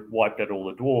through, wiped out all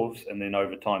the dwarves, and then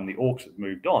over time the orcs had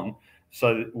moved on.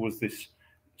 So it was this.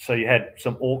 So you had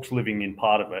some orcs living in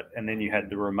part of it, and then you had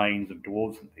the remains of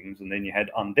dwarves and things, and then you had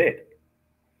undead.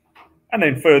 And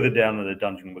then further down in the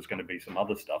dungeon was going to be some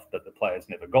other stuff, but the players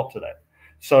never got to that.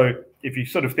 So if you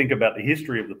sort of think about the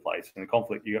history of the place and the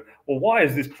conflict, you go, well, why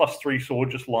is this +3 sword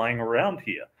just lying around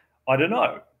here? I don't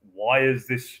know. Why is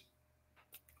this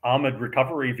armored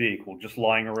recovery vehicle just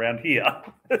lying around here?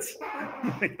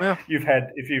 Yeah.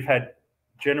 If you've had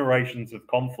generations of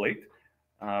conflict,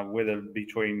 whether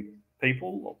between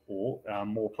people or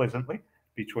more pleasantly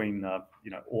between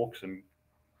orcs and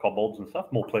kobolds and stuff,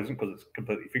 more pleasant because it's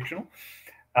completely fictional,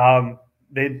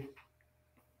 then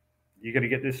you're going to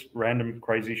get this random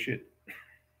crazy shit.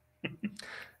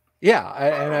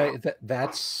 Yeah,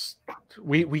 that's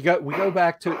we go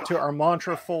back to our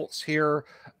mantra faults here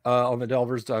on the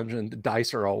Delver's Dungeon. The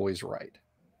dice are always right.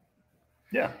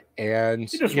 Yeah, and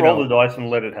you just roll the dice and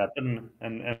let it happen,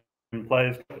 and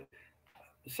players.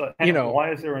 So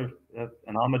why is there an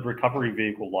armored recovery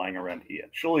vehicle lying around here?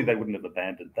 Surely they wouldn't have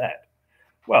abandoned that.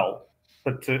 Well,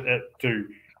 but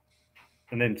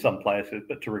and then some players said,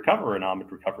 but to recover an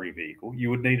armored recovery vehicle, you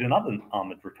would need another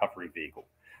armored recovery vehicle.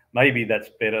 Maybe that's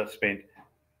better spent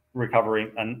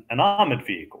recovering an armored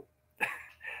vehicle.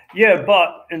 Yeah,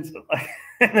 but and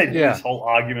they do this whole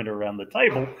argument around the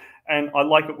table, and I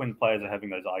like it when players are having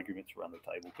those arguments around the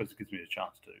table because it gives me a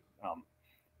chance to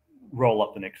roll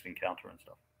up the next encounter and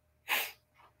stuff.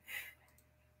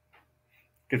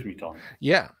 Gives me time.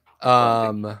 Yeah.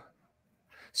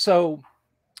 So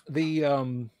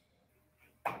the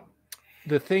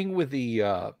thing with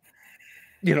the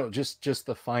just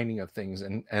the finding of things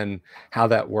and how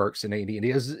that works in AD&D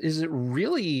is it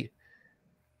really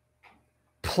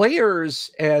players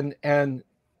and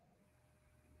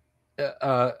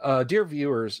dear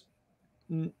viewers,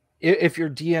 if you're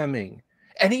DMing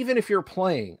and even if you're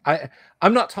playing,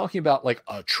 I'm not talking about like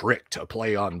a trick to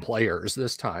play on players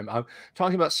this time. I'm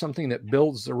talking about something that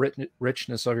builds the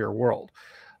richness of your world.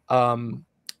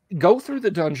 Go through the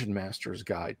Dungeon Master's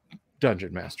Guide,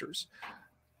 Dungeon Masters.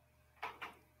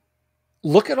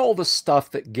 Look at all the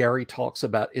stuff that Gary talks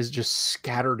about is just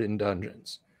scattered in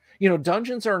dungeons.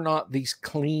 Dungeons are not these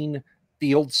clean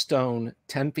field stone,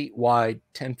 10 feet wide,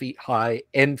 10 feet high,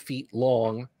 N feet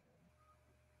long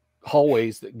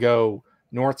hallways that go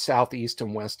north, south, east,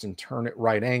 and west and turn at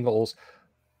right angles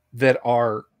that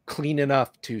are clean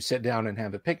enough to sit down and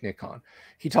have a picnic on.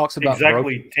 He talks about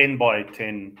exactly 10 by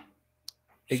 10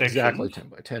 exactly 10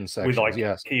 by 10 sections with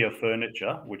yes. IKEA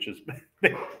furniture, which is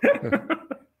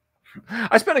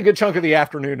I spent a good chunk of the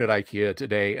afternoon at IKEA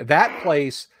today. That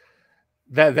place,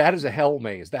 that is a hell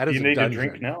maze. That is you need a dungeon. A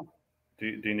drink now? Do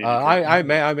you need a drink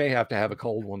I may have to have a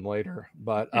cold one later,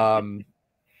 but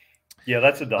yeah,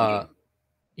 that's a dungeon.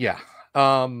 Yeah.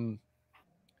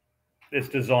 It's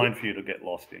designed for you to get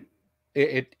lost in.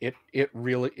 It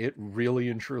really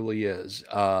and truly is.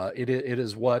 It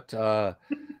is what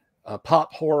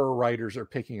pop horror writers are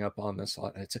picking up on this.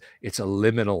 It's a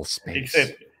liminal space.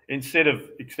 Except instead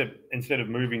of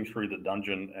moving through the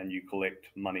dungeon and you collect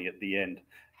money at the end,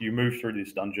 you move through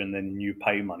this dungeon, then you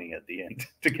pay money at the end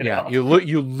to get out. You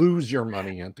lose your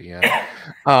money at the end.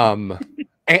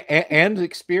 And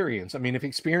experience. I mean, if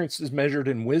experience is measured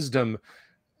in wisdom,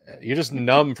 you're just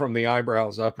numb from the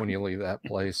eyebrows up when you leave that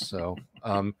place. So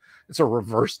it's a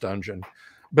reverse dungeon.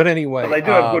 But anyway, they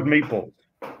do have good meatballs.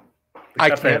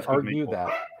 I can't argue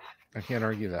that. I can't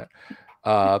argue that.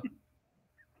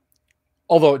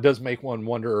 Although it does make one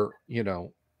wonder,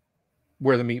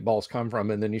 where the meatballs come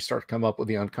from. And then you start to come up with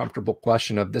the uncomfortable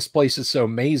question of, this place is so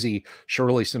mazy,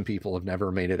 surely some people have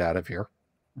never made it out of here.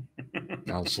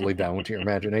 I'll just leave that one to your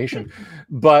imagination.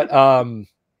 But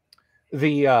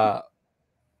the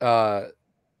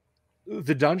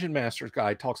Dungeon Master's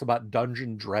Guide talks about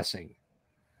dungeon dressing.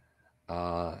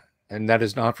 And that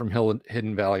is not from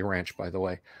Hidden Valley Ranch, by the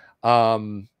way.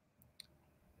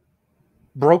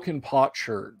 Broken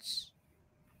potsherds.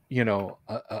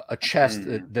 A chest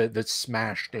that's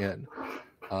smashed in,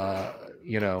 a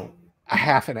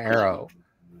half an arrow,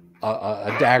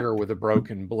 a dagger with a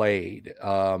broken blade,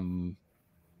 a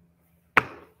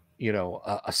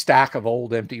stack of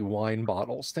old empty wine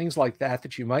bottles, things like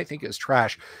that you might think is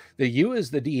trash. That you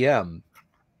as the DM,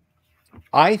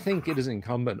 I think it is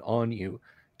incumbent on you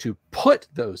to put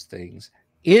those things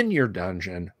in your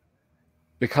dungeon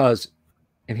because,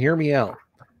 and hear me out,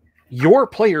 your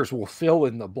players will fill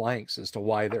in the blanks as to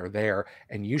why they're there,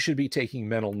 and you should be taking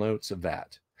mental notes of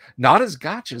that. Not as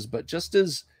gotchas, but just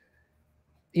as,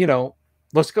 you know,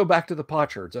 let's go back to the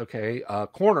potsherds. Okay.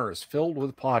 Corners filled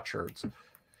with potsherds.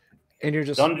 And you're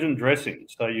just dungeon dressing.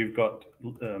 So you've got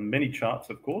many charts,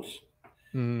 of course,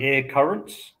 air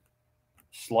currents,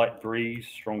 slight breeze,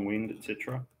 strong wind,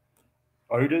 etc.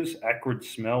 Odors, acrid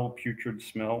smell, putrid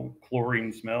smell,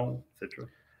 chlorine smell, etc.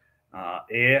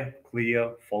 Air,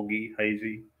 clear, foggy,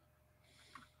 hazy.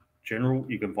 General,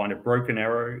 you can find a broken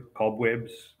arrow,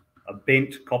 cobwebs, a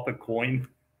bent copper coin.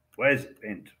 Where's it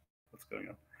bent? What's going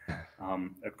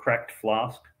on? A cracked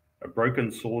flask, a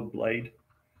broken sword blade.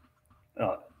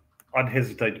 I'd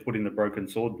hesitate to put in the broken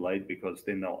sword blade because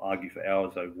then they'll argue for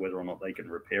hours over whether or not they can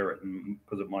repair it, and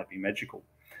because it might be magical.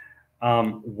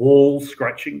 Wall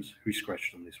scratchings. Who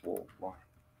scratched on this wall? Why?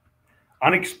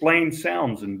 Unexplained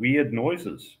sounds and weird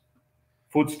noises.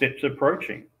 Footsteps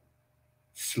approaching.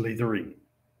 Slithering.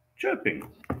 Chirping.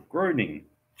 Groaning.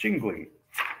 Jingling.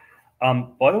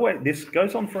 By the way, this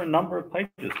goes on for a number of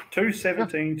pages.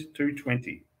 217 to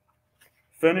 220.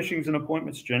 Furnishings and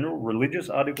appointments general. Religious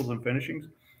articles and furnishings.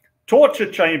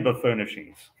 Torture chamber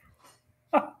furnishings.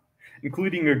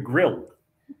 Including a grill.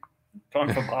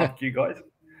 Time for barbecue, guys.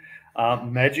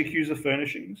 Magic user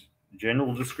furnishings,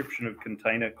 general description of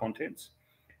container contents,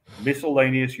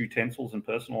 miscellaneous utensils and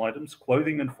personal items,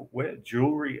 clothing and footwear,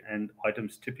 jewelry and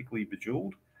items typically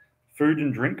bejeweled, food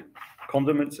and drink,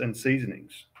 condiments and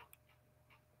seasonings.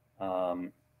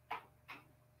 And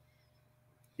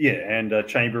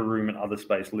chamber room and other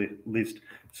space list.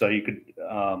 So you could,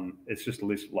 it's just a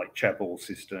list of like chapel,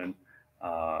 cistern,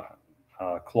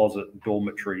 closet,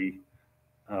 dormitory,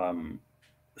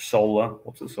 solar.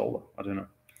 What's a solar? I don't know.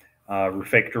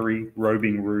 Refectory,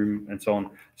 robing room, and so on.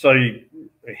 So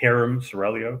harem,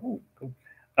 seraglio. Oh, cool.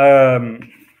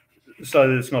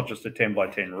 So it's not just a 10 by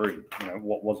 10 room. You know,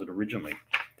 what was it originally?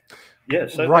 Yeah.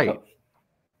 So right.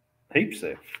 Heaps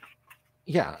there.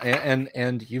 Yeah,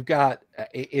 and you've got,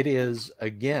 it is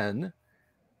again,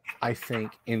 I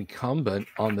think, incumbent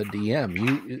on the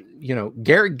DM. You know,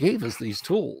 Garrett gave us these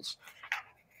tools.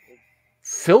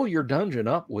 Fill your dungeon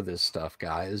up with this stuff,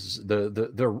 guys.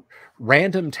 The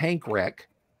random tank wreck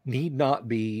need not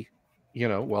be, you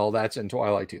know, well, that's in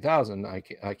Twilight 2000.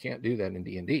 I can't do that in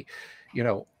D&D. You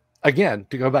know, again,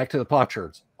 to go back to the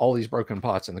potsherds, all these broken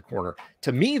pots in the corner.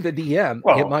 To me, the DM,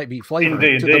 it might be flavored.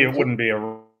 In D&D, it wouldn't be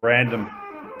a random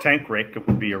tank wreck. It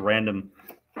would be a random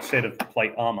set of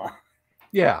plate armor.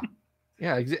 Yeah.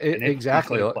 Yeah,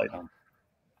 exactly.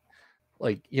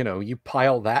 Like, you know, you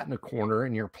pile that in a corner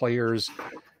and your players,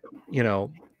 you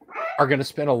know, are going to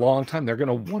spend a long time. They're going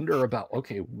to wonder about,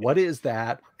 okay, what is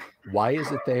that? Why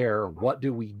is it there? What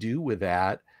do we do with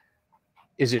that?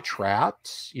 Is it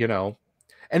trapped? You know,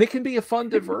 and it can be a fun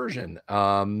diversion.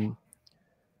 And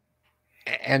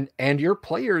your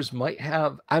players might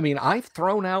have, I mean, I've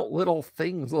thrown out little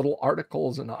things, little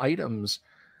articles and items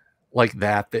like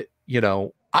that, you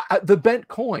know, the bent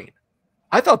coin.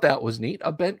 I thought that was neat.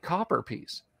 A bent copper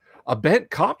piece. A bent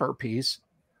copper piece.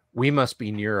 We must be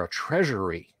near a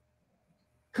treasury.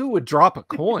 Who would drop a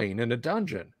coin in a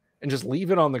dungeon and just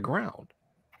leave it on the ground?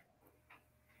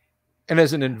 And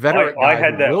as an inveterate guy, I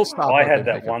had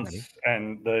that once,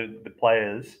 and the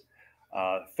players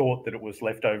thought that it was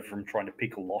left over from trying to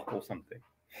pick a lock or something.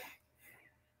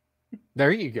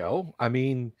 There you go. I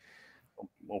mean,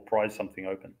 or prise something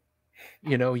open.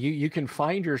 You know, you can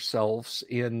find yourselves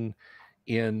in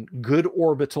good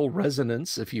orbital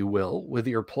resonance, if you will, with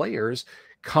your players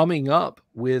coming up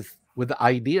with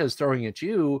ideas throwing at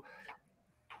you.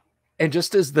 And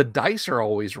just as the dice are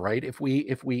always right, if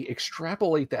we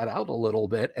extrapolate that out a little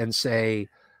bit and say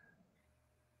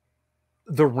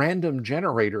the random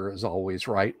generator is always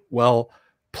right, well,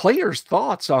 players'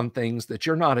 thoughts on things that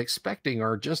you're not expecting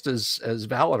are just as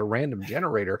valid a random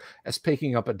generator as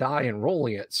picking up a die and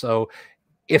rolling it. So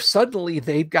if suddenly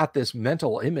they've got this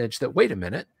mental image that, wait a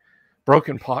minute,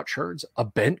 broken potsherds, a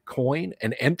bent coin,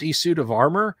 an empty suit of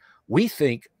armor, we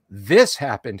think this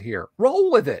happened here.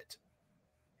 Roll with it.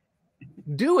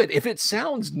 Do it. If it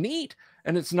sounds neat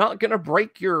and it's not going to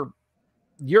break your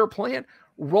plan,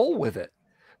 roll with it.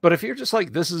 But if you're just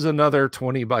like, this is another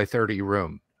 20 by 30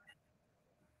 room,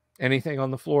 anything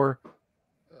on the floor?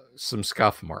 Some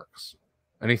scuff marks.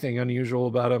 Anything unusual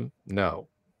about them? No.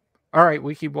 All right,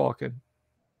 we keep walking.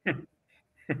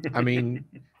 I mean,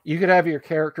 you could have your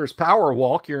characters power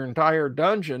walk your entire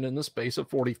dungeon in the space of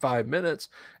 45 minutes.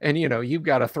 And, you know, you've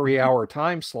got a 3-hour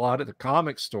time slot at the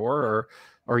comic store,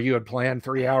 or you had planned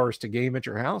 3 hours to game at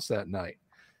your house that night.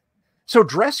 So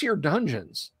dress your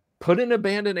dungeons. Put an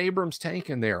abandoned Abrams tank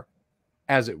in there,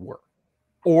 as it were.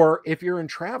 Or if you're in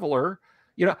Traveler,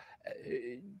 you know,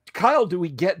 Kyle, do we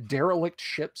get derelict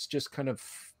ships just kind of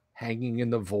hanging in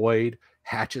the void,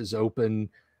 hatches open,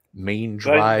 main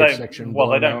drive section well,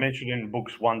 they blown don't out. mention it in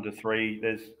books 1 to 3.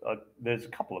 There's a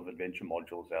couple of adventure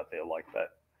modules out there like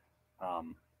that.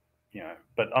 You know,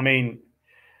 but I mean,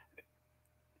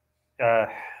 yeah,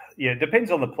 it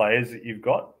depends on the players that you've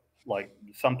got. Like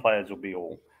some players will be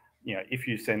all, you know, if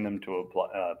you send them to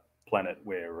a planet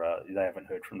where they haven't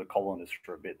heard from the colonists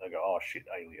for a bit, they go, oh shit,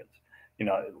 aliens. You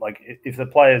know, like if the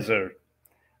players are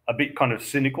a bit kind of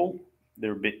cynical,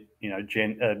 they're a bit, you know,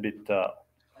 Gen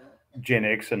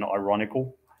X and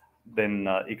ironical, then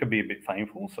it could be a bit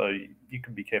painful. So you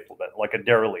could be careful about, like a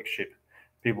derelict ship.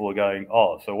 People are going,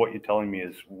 oh, so what you're telling me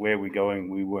is where we're going,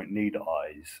 we won't need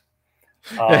eyes.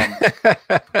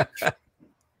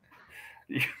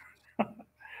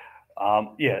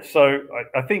 Yeah, so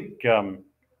I think,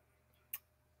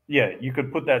 yeah, you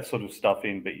could put that sort of stuff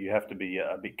in, but you have to be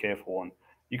a bit careful. And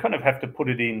you kind of have to put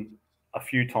it in a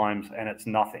few times, and it's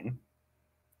nothing.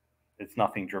 It's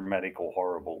nothing dramatic or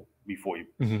horrible before you,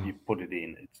 you put it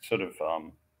in. It's sort of,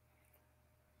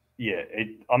 yeah,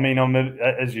 I mean,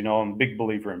 as you know, I'm a big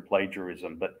believer in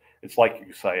plagiarism, but it's like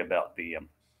you say about the,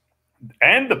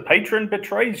 and the patron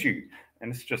betrays you.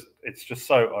 And it's just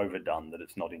so overdone that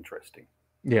it's not interesting.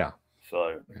 Yeah.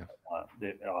 So,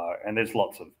 and there's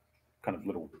lots of kind of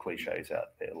little cliches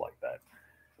out there like that.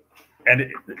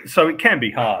 And so it can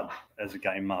be hard as a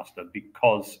game master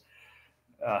because,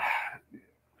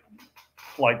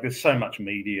 like, there's so much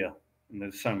media and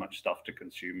there's so much stuff to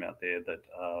consume out there that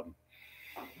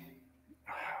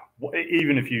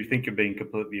even if you think you're being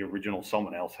completely original,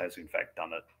 someone else has in fact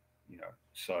done it, you know.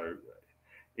 So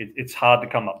it's hard to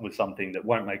come up with something that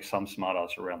won't make some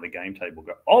smartass around the game table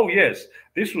go, oh yes,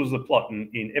 this was the plot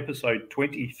in episode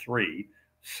 23,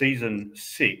 season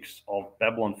 6 of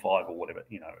Babylon 5 or whatever.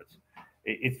 You know,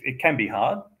 it can be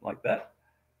hard like that.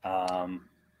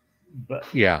 But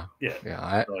yeah.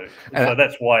 So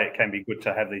that's why it can be good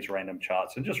to have these random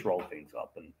charts and just roll things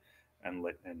up and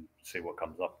see what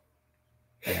comes up.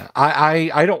 Yeah,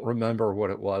 I don't remember what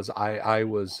it was. I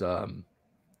was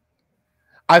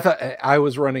I thought I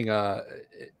was running so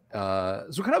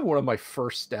kind of one of my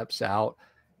first steps out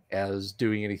as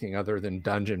doing anything other than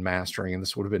dungeon mastering, and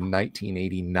this would have been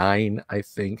 1989, I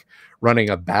think, running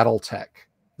a BattleTech,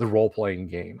 the role-playing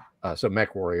game, so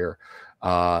Mech Warrior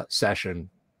session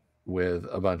with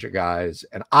a bunch of guys,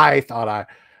 and I thought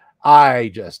I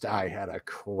had a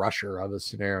crusher of a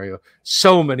scenario.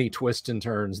 So many twists and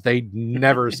turns. They'd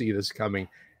never see this coming.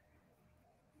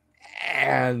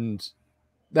 And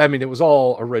I mean, it was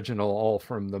all original, all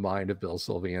from the mind of Bill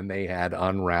Sylvie, and they had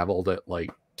unraveled it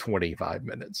like 25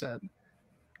 minutes in.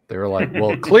 They were like,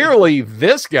 well, clearly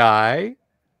this guy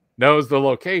knows the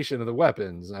location of the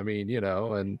weapons. I mean, you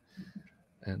know, and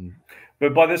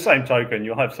but by the same token,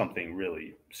 you'll have something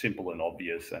really simple and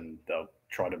obvious, and they'll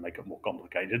try to make it more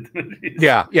complicated than it is.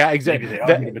 Yeah, exactly.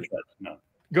 No.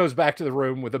 Goes back to the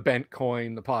room with the bent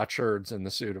coin, the potsherds, and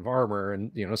the suit of armor,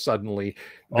 and you know, suddenly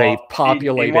they've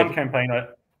populated.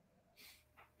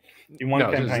 In one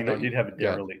campaign, I did have a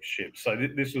derelict ship. So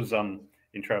this was in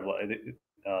Traveller.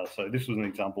 So this was an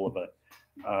example of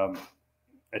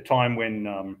a time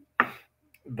when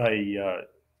they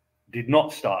did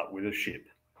not start with a ship.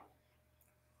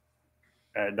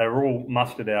 They were all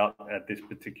mustered out at this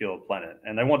particular planet,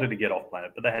 and they wanted to get off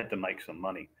planet, but they had to make some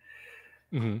money.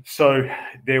 So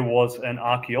there was an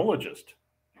archaeologist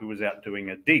who was out doing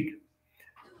a dig,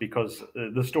 because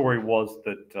the story was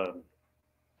that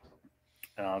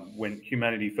when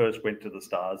humanity first went to the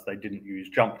stars, they didn't use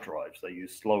jump drives. They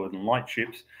used slower than light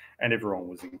ships, and everyone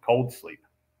was in cold sleep.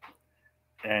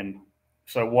 And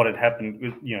so what had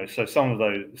happened, you know, so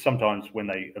sometimes when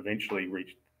they eventually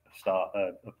reached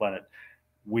a planet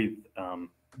with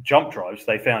jump drives,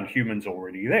 they found humans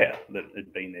already there that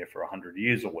had been there for 100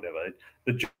 years or whatever.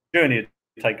 The journey had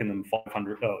taken them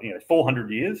 400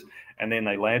 years, and then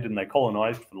they landed and they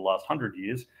colonized for the last 100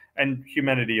 years, and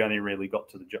humanity only really got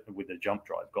to with the jump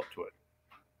drive, got to it,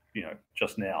 you know,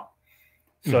 just now.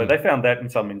 So they found that in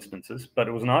some instances, but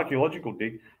it was an archaeological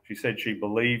dig. She said she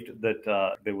believed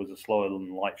that there was a slower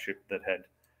than light ship that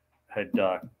had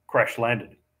crash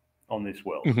landed on this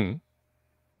world.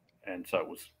 And so it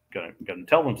was going to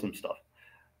tell them some stuff.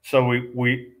 So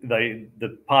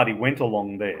the party went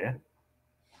along there,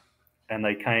 and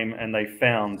they came and they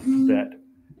found that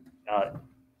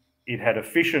it had a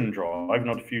fission drive,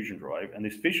 not a fusion drive, and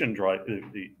this fission drive,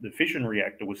 the fission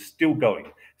reactor was still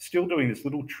going, still doing this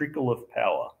little trickle of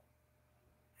power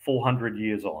 400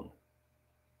 years on.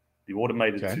 The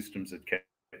automated systems had kept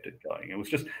it going. It was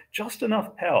just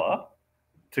enough power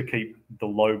to keep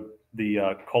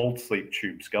the cold sleep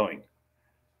tubes going.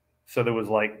 So there was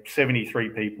like 73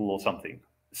 people or something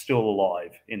still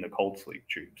alive in the cold sleep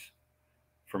tubes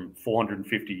from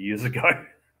 450 years ago.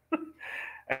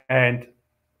 And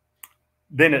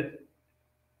then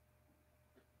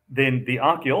the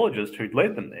archaeologist who'd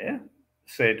led them there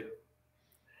said,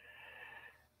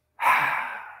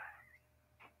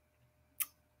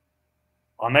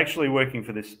 I'm actually working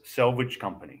for this salvage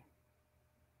company.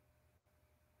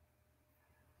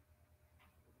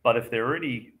 But if there are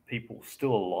already people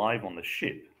still alive on the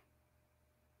ship,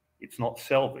 it's not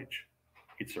salvage,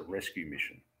 it's a rescue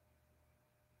mission.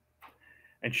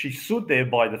 And she stood there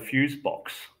by the fuse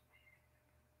box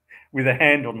with a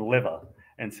hand on the lever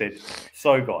and said,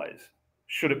 so guys,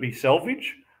 should it be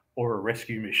salvage or a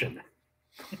rescue mission?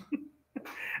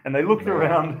 And they looked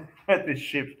around at this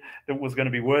ship that was going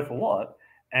to be worth a lot.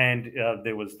 And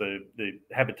there was the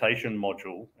habitation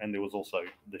module, and there was also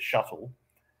the shuttle.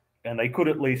 And they could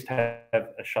at least have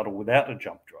a shuttle without a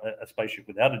jump drive, a spaceship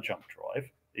without a jump drive,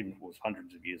 even if it was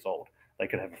hundreds of years old. They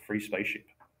could have a free spaceship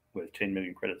worth 10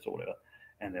 million credits or whatever.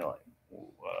 And they're like,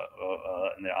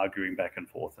 and they're arguing back and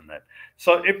forth and that.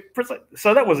 So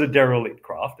that was a derelict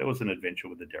craft. There was an adventure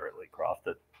with the derelict craft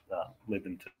that led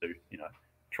them to,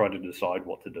 try to decide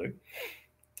what to do.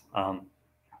 And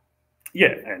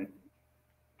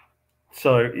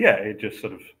so it just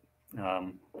sort of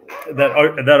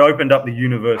that opened up the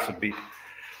universe a bit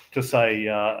to say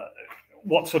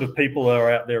what sort of people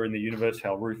are out there in the universe,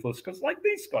 how ruthless, because like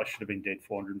these guys should have been dead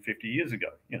 450 years ago,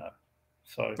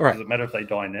 So does it matter if they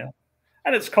die now?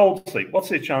 And it's cold sleep. What's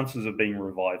their chances of being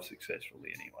revived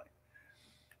successfully anyway?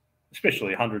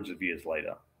 Especially hundreds of years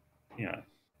later,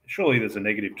 Surely there's a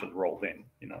negative to the roll then,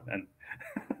 and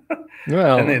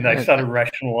and then they started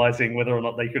rationalizing whether or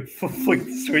not they could flick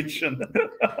the switch and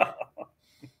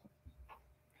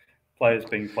players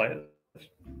being players.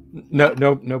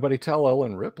 Nobody tell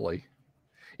Ellen Ripley.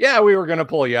 Yeah, we were going to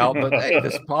pull you out, but hey,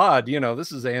 this pod,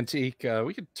 this is antique.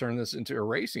 We could turn this into a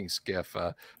racing skiff.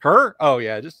 Her? Oh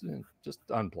yeah, just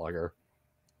unplug her.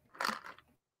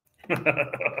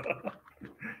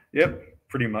 Yep,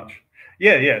 pretty much.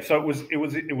 Yeah. So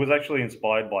it was actually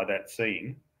inspired by that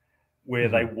scene where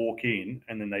they walk in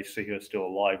and then they see her still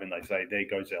alive and they say, "There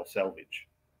goes our salvage."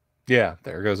 Yeah,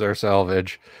 there goes our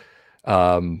salvage.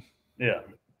 Yeah.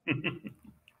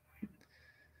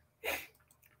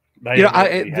 They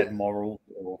had morals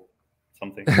or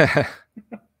something.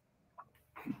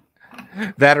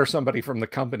 That or somebody from the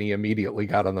company immediately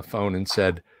got on the phone and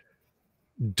said,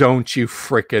 "Don't you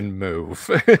frickin' move.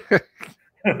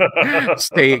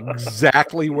 Stay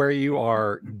exactly where you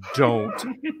are. Don't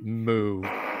move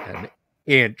an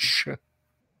inch."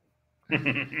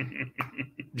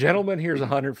 Gentlemen, here's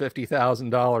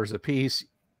 $150,000 a piece.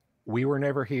 We were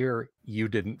never here. You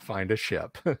didn't find a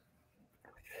ship.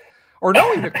 Or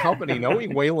knowing the company,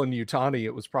 knowing Wayland Yutani,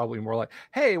 it was probably more like,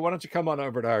 hey, why don't you come on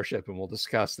over to our ship and we'll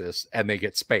discuss this? And they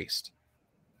get spaced,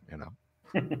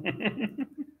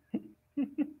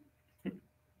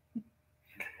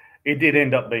 It did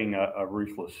end up being a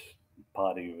ruthless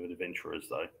party of adventurers,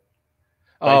 though.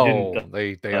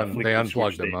 They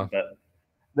unplugged them, huh?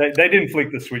 They didn't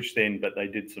flick the switch then, but they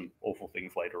did some awful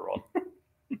things later on.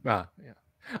 Yeah.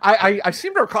 I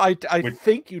seem to recall. I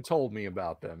think you told me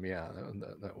about them. Yeah,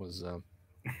 that was.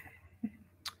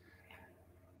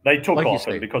 They took off,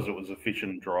 and because it was a fish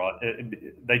and dry,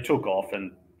 they took off,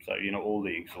 and so all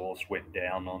the exhaust went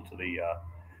down onto the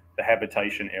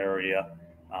habitation area,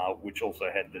 which also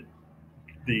had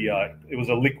it was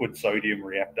a liquid sodium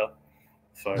reactor.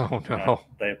 So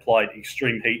they applied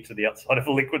extreme heat to the outside of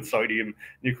a liquid sodium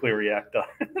nuclear reactor,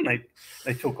 and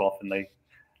they took off and they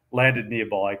landed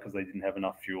nearby because they didn't have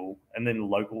enough fuel. And then the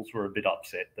locals were a bit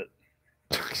upset that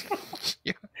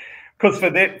because for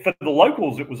the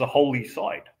locals it was a holy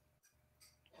site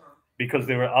because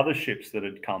there were other ships that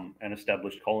had come and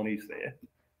established colonies there.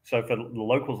 So for the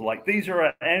locals, like, these are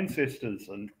our ancestors,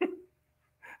 and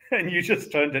you just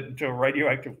turned it into a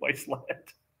radioactive wasteland.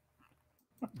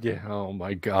 Yeah. Oh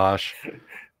my gosh.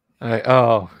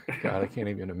 God, I can't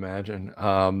even imagine.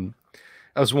 That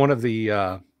was one of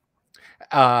the.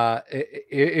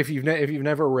 If you've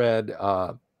never read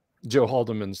Joe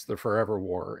Haldeman's The Forever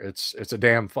War, it's a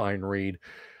damn fine read.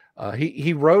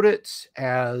 He wrote it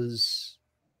as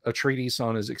a treatise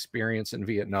on his experience in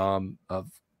Vietnam of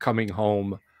coming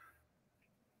home,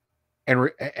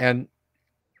 and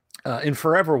in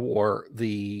Forever War,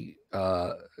 it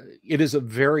is a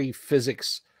very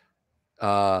physics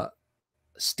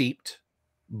steeped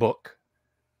book.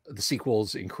 The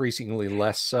sequel's increasingly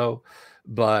less so,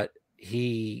 but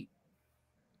he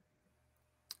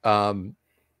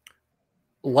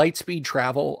light speed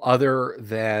travel other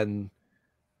than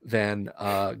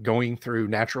going through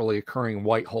naturally occurring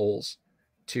white holes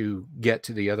to get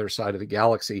to the other side of the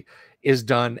galaxy is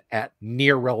done at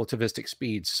near relativistic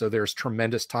speeds. So there's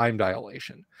tremendous time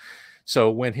dilation.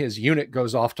 So when his unit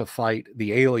goes off to fight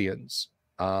the aliens,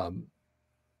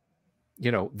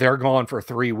 you know, they're gone for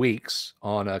 3 weeks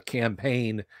on a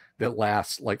campaign that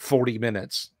lasts like 40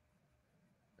 minutes.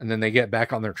 And then they get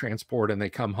back on their transport and they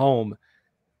come home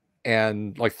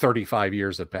and like 35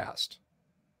 years have passed.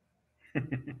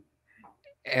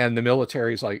 And the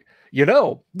military's like, you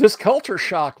know, this culture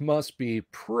shock must be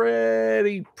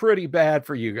pretty bad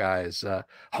for you guys.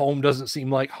 Home doesn't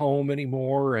seem like home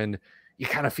anymore. And you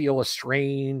kind of feel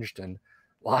estranged, and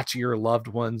lots of your loved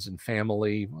ones and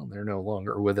family, well, they're no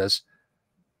longer with us.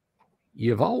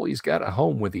 You've always got a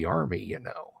home with the Army, you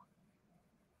know.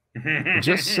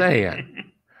 Just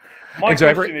saying. My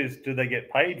question is, do they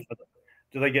get paid for them?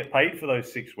 Do they get paid for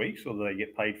those 6 weeks, or do they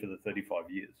get paid for the 35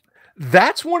 years?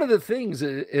 That's one of the things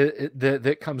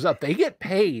that comes up. They get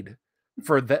paid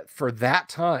for that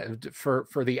time,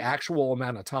 for the actual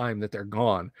amount of time that they're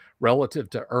gone relative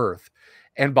to Earth.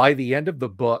 And by the end of the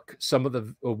book, some of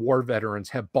the war veterans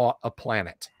have bought a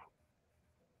planet.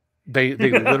 They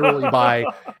literally buy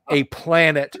a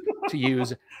planet to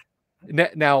use.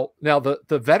 Now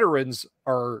the veterans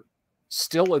are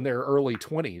still in their early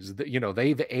 20s. You know,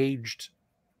 they've aged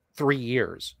 3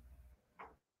 years.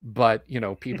 But, you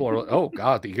know, people are like, oh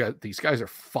God, these guys are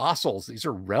fossils. These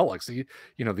are relics. You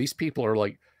know, these people are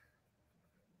like,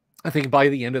 I think by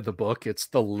the end of the book, it's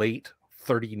the late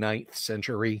 39th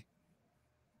century.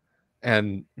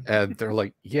 And they're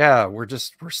like, yeah, we're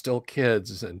still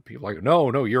kids. And people are like,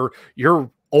 no, you're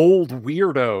old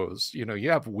weirdos. You know, you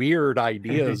have weird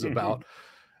ideas about,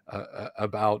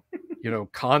 you know,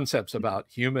 concepts about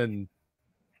human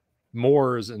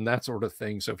mores and that sort of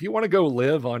thing. So if you want to go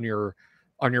live on your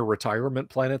retirement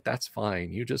planet, that's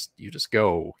fine. You just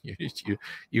go,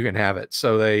 you can have it.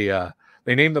 So they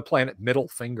named the planet Middle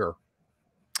Finger.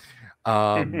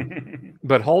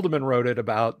 But Haldeman wrote it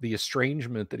about the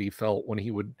estrangement that he felt when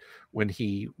he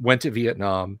went to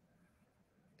Vietnam.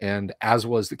 And as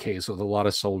was the case with a lot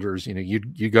of soldiers, you know,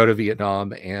 you go to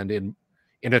Vietnam, and in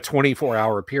a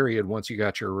 24-hour period, once you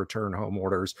got your return home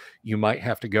orders, you might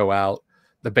have to go out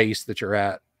the base that you're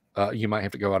at. You might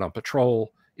have to go out on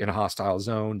patrol in a hostile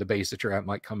zone. The base that you're at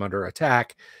might come under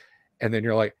attack. And then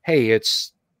you're like, hey,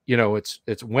 it's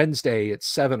Wednesday, it's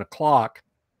 7 o'clock.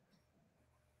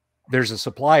 There's a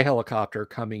supply helicopter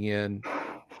coming in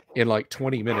like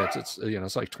 20 minutes.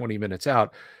 It's like 20 minutes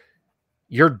out.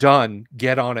 You're done.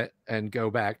 Get on it and go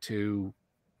back to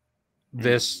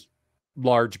this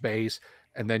large base.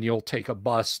 And then you'll take a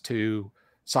bus to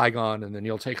Saigon, and then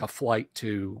you'll take a flight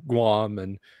to Guam,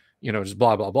 and, you know, just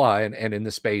blah, blah, blah. And in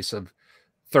the space of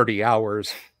 30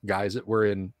 hours, guys that were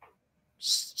in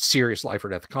serious life or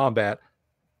death combat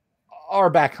are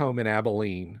back home in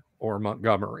Abilene or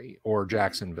Montgomery or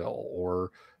Jacksonville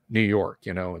or New York.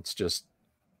 You know, it's just,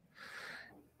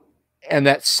 and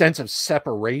that sense of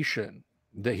separation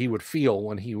that he would feel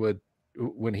when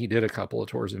he did a couple of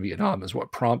tours in Vietnam is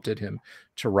what prompted him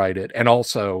to write it. And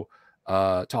also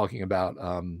talking about,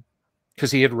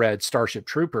 because he had read Starship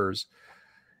Troopers,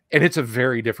 and it's a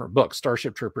very different book.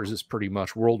 Starship Troopers is pretty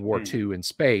much World War II in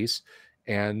space,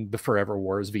 and The Forever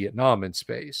War is Vietnam in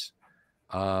space.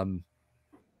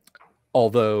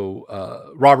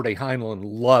 Although Robert A. Heinlein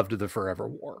loved The Forever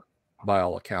War, by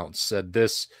all accounts, said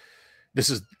this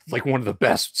is like one of the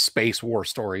best space war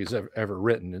stories ever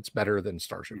written. It's better than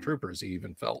Starship Troopers, he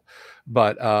even felt.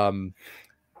 But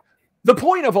the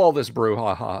point of all this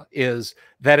brouhaha is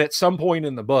that at some point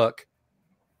in the book,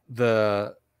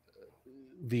 the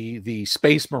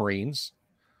Space Marines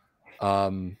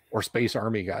or Space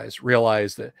Army guys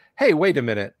realize that, hey, wait a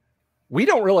minute, we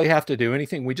don't really have to do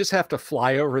anything. We just have to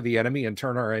fly over the enemy and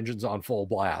turn our engines on full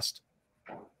blast,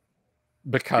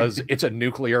 because it's a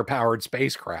nuclear powered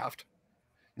spacecraft.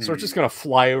 So it's just going to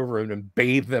fly over them and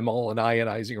bathe them all in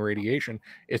ionizing radiation.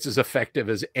 It's as effective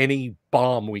as any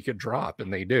bomb we could drop,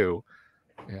 and they do.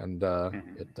 And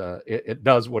it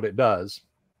does what it does.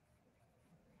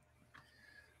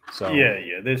 So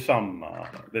yeah, there's some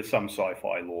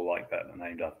sci-fi law like that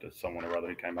named after someone or other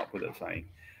who came up with it, saying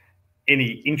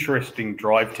any interesting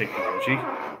drive technology,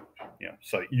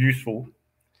 so useful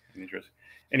and interesting.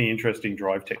 Any interesting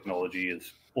drive technology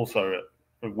is also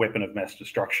a weapon of mass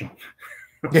destruction.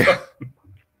 Yeah.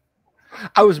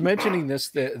 I was mentioning this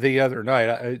the other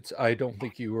night. I don't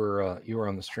think you were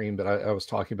on the stream, but I was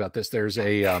talking about this. There's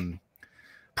a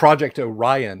Project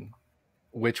Orion,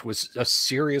 which was a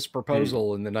serious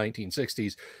proposal in the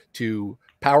 1960s to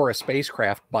power a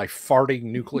spacecraft by farting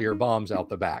nuclear bombs out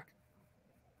the back.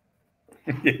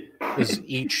 Because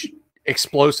each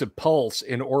explosive pulse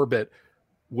in orbit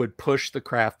would push the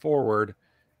craft forward,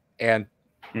 and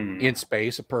in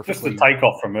space, a perfectly just the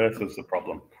takeoff from Earth was the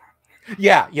problem.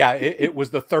 Yeah, it was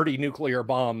the 30 nuclear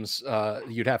bombs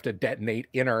you'd have to detonate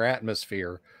in our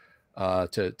atmosphere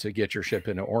to get your ship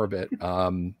into orbit.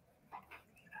 Well,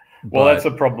 that's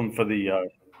a problem for the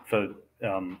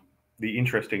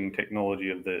interesting technology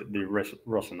of the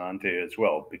Rocinante as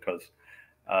well, because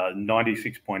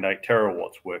 96.8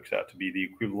 terawatts works out to be the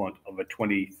equivalent of a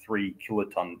 23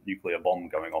 kiloton nuclear bomb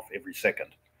going off every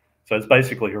second. So it's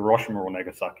basically Hiroshima or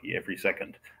Nagasaki every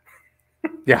second.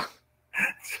 Yeah.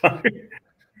 So,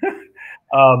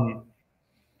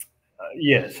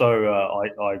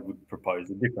 I would propose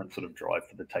a different sort of drive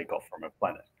for the takeoff from a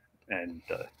planet, and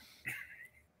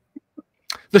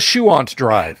the SCHUANT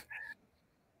drive.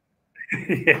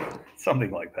 Yeah,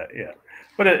 something like that. Yeah,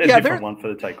 but a different one for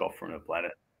the takeoff from a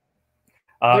planet.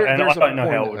 And I don't know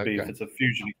how it would be if it's a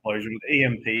fusion explosion with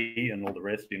EMP and all the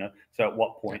rest, you know. So at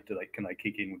what point can they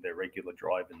kick in with their regular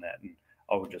drive in that? And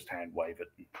I would just hand wave it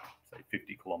and say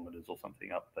 50 kilometers or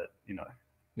something up, but you know.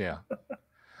 Yeah.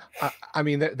 I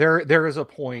mean, there is a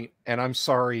point, and I'm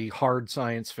sorry, hard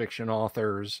science fiction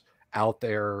authors out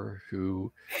there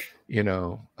who, you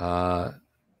know,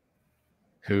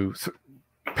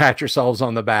 pat yourselves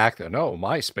on the back that, no,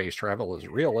 my space travel is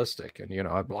realistic, and you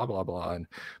know, blah blah blah,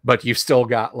 but you've still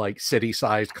got like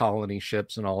city-sized colony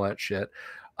ships and all that shit.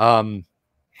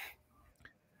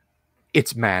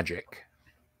 It's magic.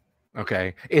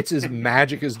 Okay, it's as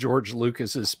magic as George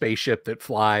Lucas's spaceship that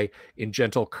fly in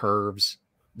gentle curves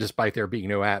despite there being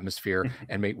no atmosphere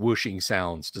and make whooshing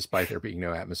sounds despite there being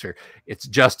no atmosphere. It's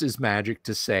just as magic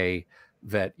to say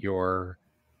that your,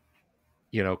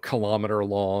 you know,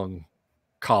 kilometer-long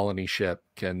colony ship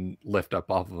can lift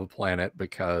up off of a planet,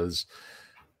 because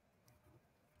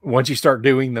once you start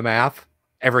doing the math,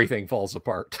 everything falls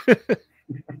apart.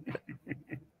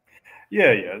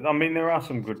 Yeah. I mean, there are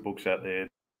some good books out there.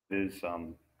 There's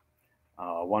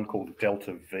one called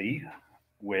Delta V,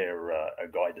 where a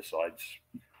guy decides,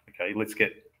 okay, let's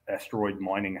get asteroid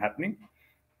mining happening.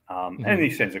 And he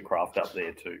sends a craft up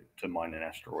there to mine an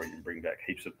asteroid and bring back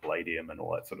heaps of palladium and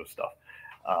all that sort of stuff.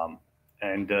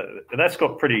 And that's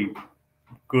got pretty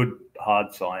good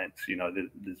hard science. You know,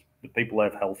 the people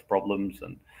have health problems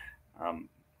and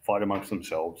fight amongst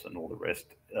themselves and all the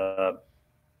rest.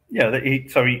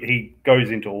 He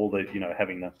goes into all the, you know,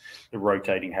 having the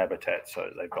rotating habitat, so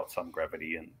they've got some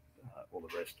gravity and all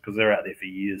the rest, because they're out there for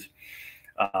years.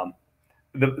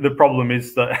 The problem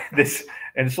is that this,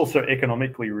 and it's also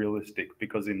economically realistic,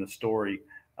 because in the story,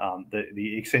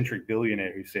 the eccentric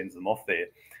billionaire who sends them off there,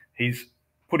 he's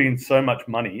put in so much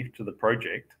money to the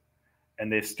project,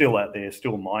 and they're still out there,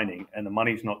 still mining, and the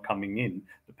money's not coming in.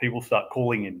 The people start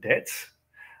calling in debts,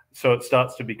 so it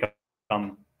starts to become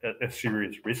a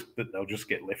serious risk that they'll just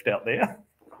get left out there.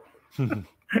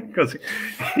 Because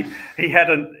he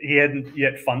hadn't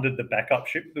yet funded the backup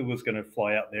ship that was going to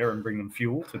fly out there and bring them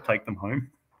fuel to take them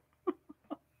home.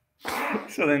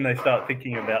 So then they start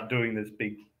thinking about doing this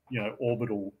big, you know,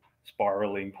 orbital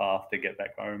spiraling path to get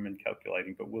back home and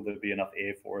calculating, but will there be enough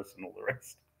air for us and all the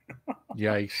rest?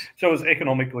 Yikes. So it was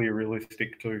economically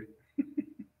realistic too.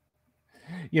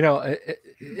 You know,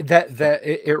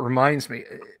 it reminds me,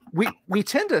 we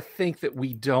tend to think that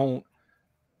we don't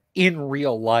in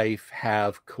real life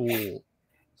have cool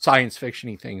science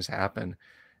fiction-y things happen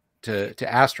to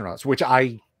astronauts, which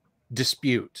I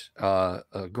dispute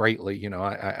greatly. You know,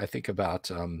 I think about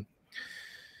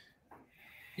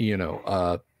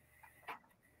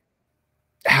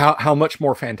how much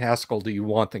more fantastical do you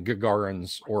want than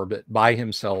Gagarin's orbit by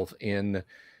himself in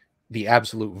the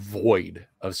absolute void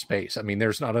of space? I mean,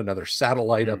 there's not another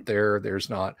satellite up there.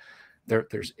 There's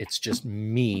it's just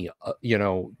me, you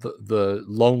know, the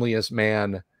loneliest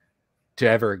man to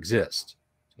ever exist,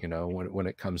 you know, when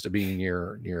it comes to being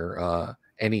near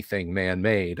anything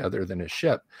man-made other than a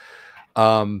ship.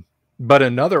 But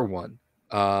another one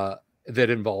that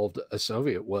involved a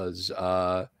Soviet was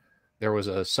there was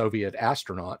a Soviet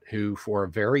astronaut who, for a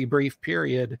very brief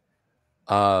period,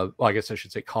 well, I guess I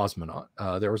should say cosmonaut.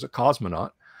 There was a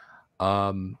cosmonaut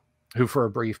who, for a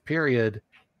brief period,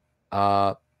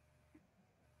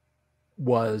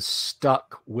 was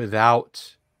stuck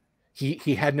without,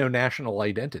 he had no national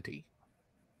identity,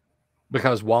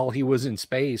 because while he was in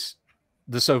space,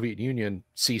 the Soviet Union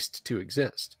ceased to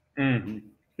exist.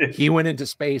 He went into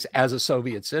space as a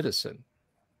Soviet citizen.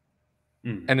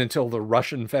 And until the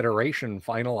Russian Federation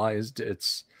finalized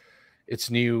its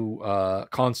new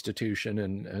constitution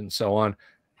and so on,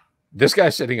 this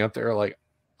guy's sitting up there like,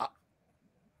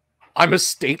 I'm a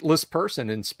stateless person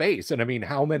in space. And I mean,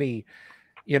 how many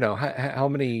you know, how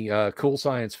many cool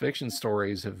science fiction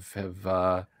stories have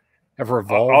I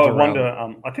revolved wonder.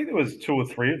 around. I think there was 2 or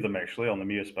 3 of them actually on the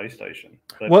Mir space station.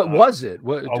 But What was it? I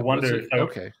What was wonder it? if they were,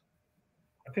 Okay.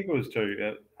 I think it was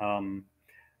 2.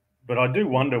 But I do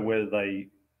wonder whether they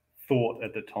thought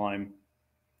at the time,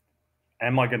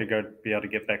 "Am I going to be able to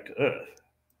get back to Earth?"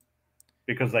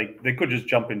 Because they could just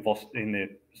jump in their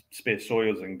spare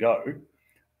soils and go,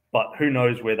 but who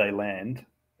knows where they land,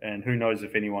 and who knows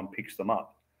if anyone picks them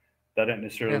up. They don't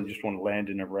necessarily just want to land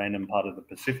in a random part of the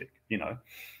Pacific, you know.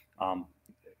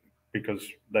 Because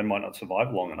they might not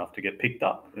survive long enough to get picked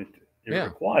up. It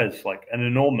requires like an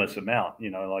enormous amount, you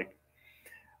know. Like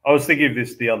I was thinking of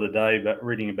this the other day, but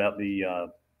reading about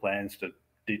the plans to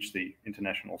ditch the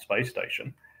International Space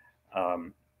Station,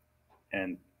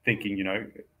 and thinking, you know,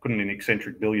 couldn't an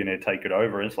eccentric billionaire take it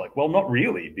over? And it's like, well, not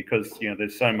really, because you know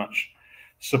there's so much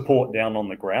support down on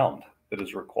the ground that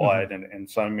is required, and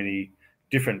so many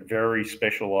different, very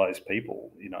specialized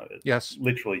people. You know, Yes,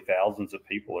 literally thousands of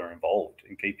people are involved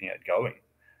in keeping it going.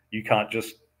 You can't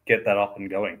just get that up and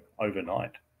going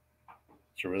overnight.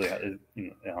 It's a really,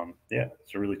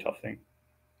 it's a really tough thing.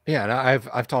 Yeah, and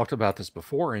I've talked about this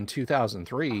before. In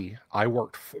 2003, I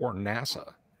worked for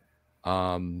NASA,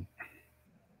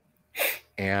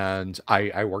 and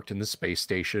I worked in the space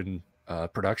station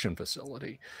production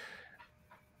facility.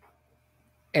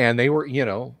 And they were, you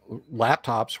know,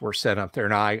 laptops were set up there.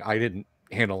 And I didn't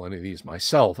handle any of these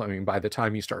myself. I mean, by the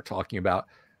time you start talking about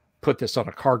put this on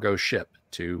a cargo ship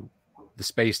to the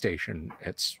space station,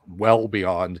 it's well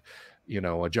beyond, you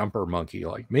know, a jumper monkey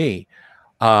like me.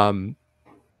 But,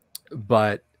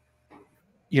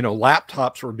 you know,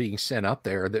 laptops were being sent up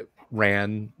there that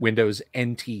ran Windows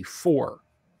NT 4,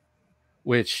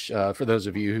 which for those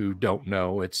of you who don't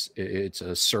know, it's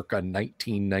a circa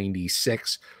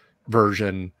 1996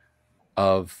 version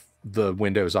of the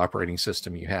Windows operating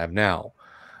system you have now.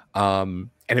 And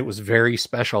it was very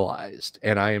specialized,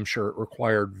 and I am sure it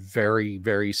required very,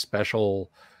 very special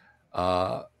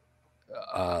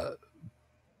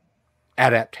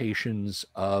adaptations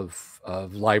of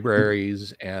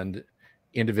libraries and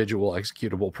individual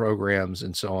executable programs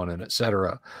and so on and et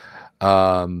cetera.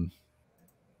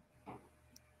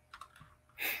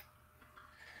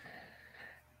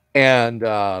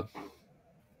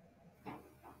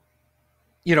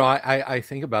 You know, I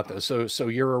think about those. So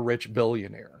you're a rich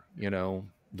billionaire, you know,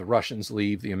 the Russians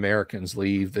leave, the Americans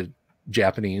leave, the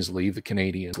Japanese leave, the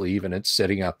Canadians leave, and it's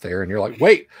sitting up there, and you're like,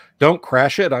 wait, don't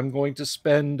crash it. I'm going to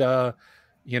spend,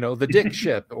 you know, the Dick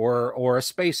ship or a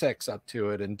SpaceX up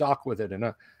to it and dock with it,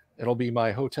 and it'll be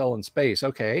my hotel in space.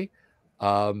 Okay.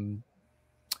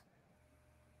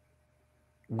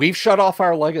 We've shut off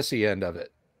our legacy end of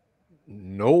it.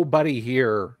 Nobody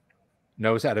here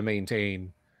knows how to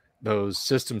maintain those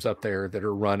systems up there that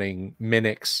are running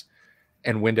Minix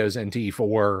and Windows NT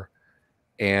 4.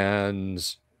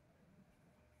 And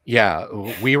yeah,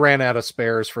 we ran out of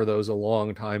spares for those a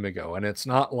long time ago. And it's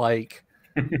not like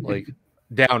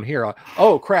down here,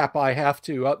 oh crap, I have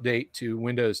to update to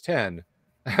Windows 10.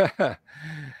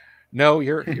 No,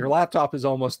 your laptop is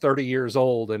almost 30 years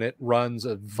old and it runs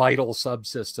a vital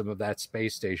subsystem of that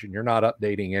space station. You're not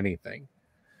updating anything.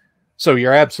 So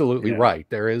you're absolutely right.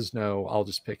 There is no, I'll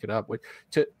just pick it up.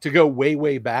 To go way,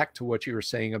 way back to what you were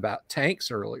saying about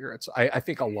tanks earlier, I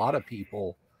think a lot of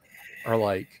people are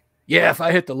like, yeah, if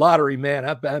I hit the lottery, man,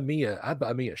 I buy me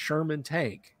a Sherman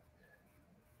tank.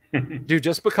 Dude,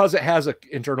 just because it has an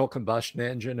internal combustion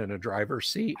engine and a driver's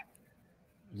seat,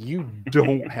 you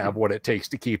don't have what it takes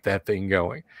to keep that thing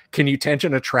going. Can you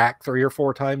tension a track 3 or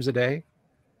 4 times a day?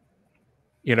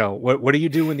 You know, what do you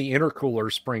do when the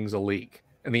intercooler springs a leak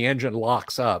and the engine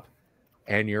locks up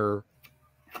and you're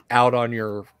out on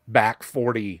your back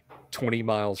 40, 20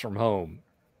 miles from home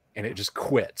and it just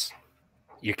quits?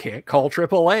 You can't call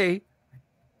AAA.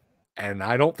 And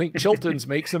I don't think Chilton's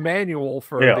makes a manual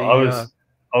for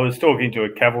I was talking to a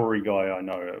cavalry guy I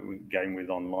know game with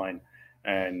online,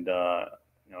 and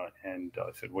and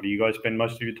I said, "What do you guys spend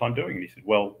most of your time doing?" And he said,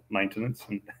 "Well, maintenance."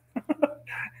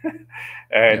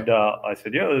 And I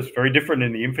said, "Yeah, it's very different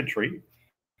in the infantry."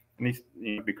 And he's,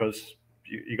 you know, because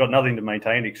you got nothing to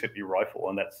maintain except your rifle,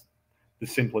 and that's the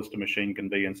simplest a machine can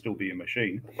be and still be a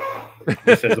machine.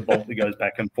 Just as a bolt that goes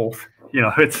back and forth. You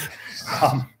know, it's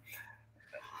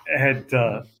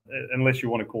unless you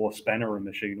want to call a spanner a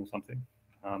machine or something.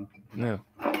 Yeah.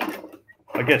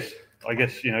 I guess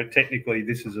you know, technically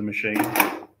this is a machine.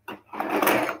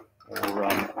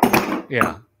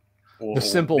 Or the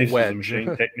simple this wedge. Is a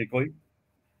machine, technically,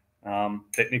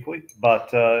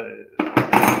 but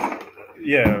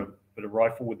but a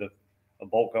rifle with a a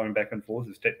bolt going back and forth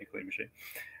is technically a machine.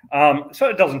 So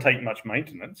it doesn't take much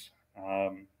maintenance,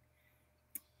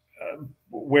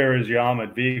 whereas your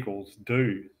armored vehicles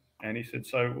do. And he said,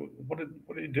 so what do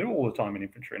you do all the time in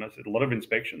infantry? And I said, a lot of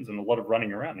inspections and a lot of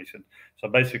running around. He said, so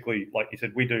basically, like he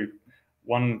said, we do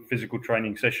one physical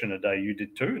training session a day. You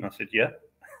did 2? And I said, yeah.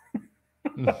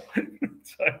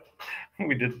 So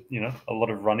we did, a lot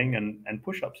of running and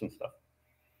push-ups and stuff.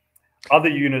 Other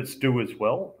units do as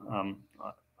well.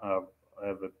 I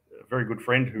have a very good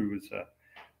friend who was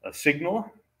a signaller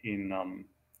in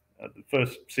the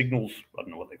first signals, I don't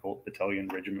know what they call it, battalion,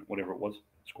 regiment, whatever it was,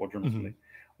 squadron or something.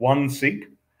 1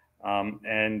 SIG.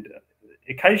 And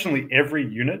occasionally every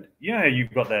unit, how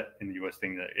you've got that in the US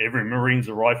thing that every Marine's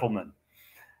a rifleman.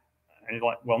 And you're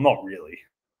like, well, not really.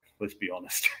 Let's be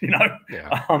honest,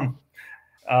 Yeah.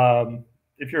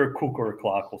 If you're a cook or a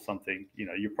clerk or something,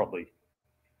 you're probably,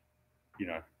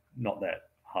 not that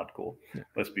hardcore. Yeah.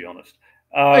 Let's be honest.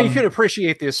 You can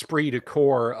appreciate the esprit de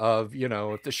corps of,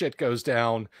 if the shit goes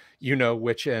down,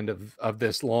 which end of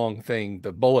this long thing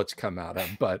the bullets come out of.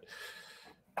 But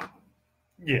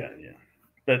yeah.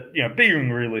 But, being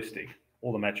realistic,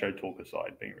 all the macho talk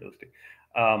aside, being realistic.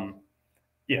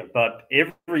 But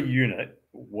every unit,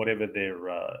 whatever their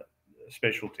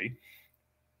specialty,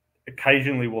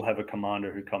 occasionally will have a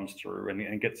commander who comes through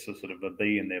and gets a sort of a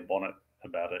bee in their bonnet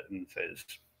about it and says,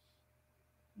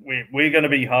 we're going to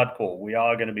be hardcore. We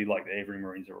are going to be like the every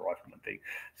Marine's a rifleman thing.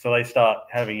 So they start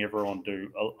having everyone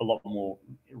do a lot more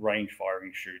range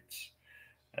firing shoots,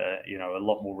 a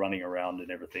lot more running around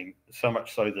and everything. So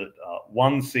much so that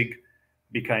 1 SIG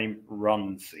became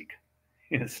run SIG.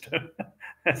 Yes,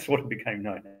 that's what it became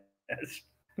known as.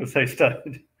 Because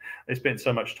they spent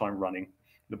so much time running,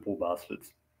 the poor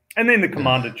bastards. And then the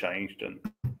commander changed and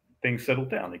things settled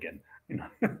down again.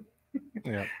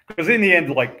 Yeah. Because in the end,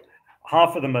 like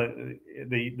half of them are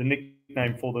the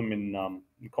nickname for them in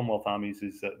the Commonwealth armies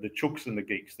is the chooks and the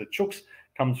geeks. The chooks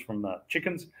comes from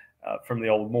chickens, from the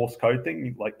old Morse code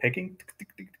thing, like pecking.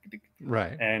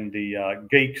 Right. And the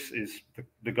geeks is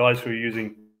the guys who are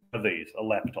using these, a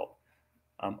laptop.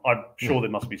 I'm sure there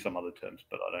must be some other terms,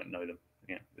 but I don't know them.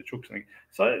 The chooks and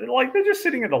so like they're just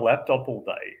sitting at a laptop all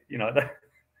day.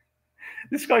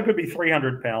 This guy could be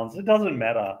 300 pounds. It doesn't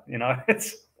matter.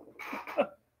 It's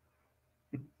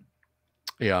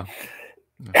yeah.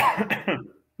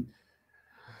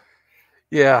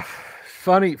 Yeah.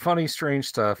 Funny, strange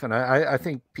stuff. And I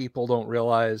think people don't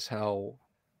realize how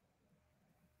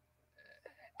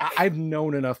I've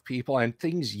known enough people and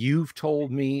things you've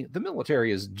told me. The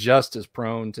military is just as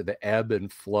prone to the ebb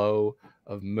and flow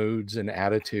of moods and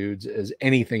attitudes as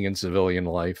anything in civilian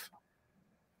life.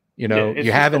 You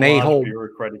have an a-hole.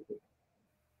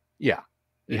 Yeah.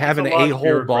 You have an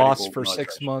a-hole boss for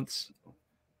 6 months.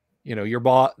 Your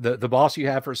boss, the boss you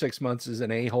have for 6 months is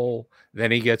an a-hole. Then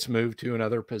he gets moved to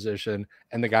another position.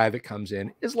 And the guy that comes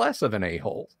in is less of an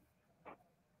a-hole.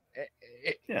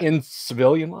 Yeah. In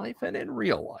civilian life and in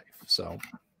real life. So,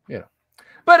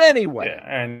 but anyway. Yeah,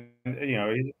 and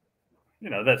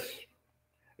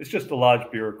it's just a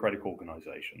large bureaucratic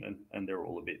organization and they're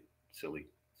all a bit silly.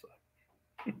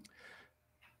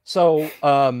 So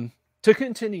to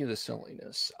continue the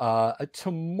silliness,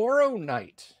 tomorrow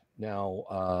night,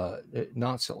 now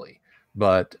not silly,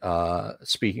 but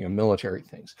speaking of military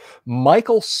things,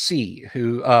 Michael C.,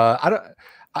 who I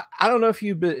don't know if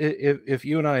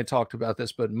you and I had talked about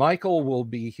this, but Michael will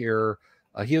be here.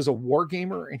 He is a war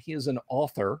gamer and he is an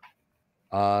author.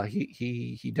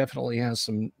 He definitely has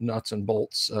some nuts and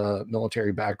bolts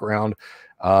military background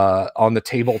on the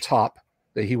tabletop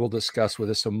that he will discuss with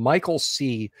us. So Michael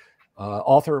C.,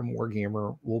 author and war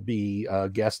gamer, will be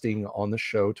guesting on the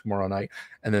show tomorrow night.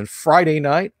 And then Friday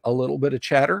night, a little bit of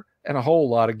chatter and a whole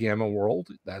lot of Gamma World.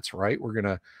 That's right. We're going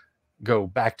to go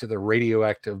back to the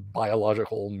radioactive,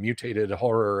 biological, mutated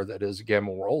horror that is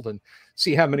Gamma World and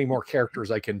see how many more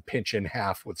characters I can pinch in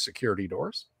half with security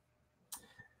doors.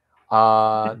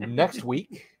 Next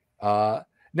week,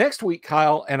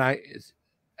 Kyle, and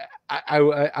I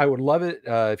would love it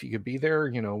if you could be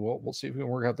there. We'll see if we can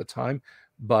work out the time.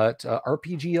 But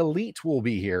RPG Elite will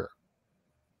be here.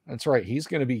 That's right. He's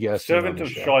going to be guesting. Servant of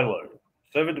Shiloh.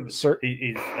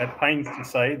 He is at pains to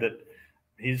say that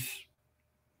his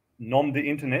nom de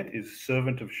internet is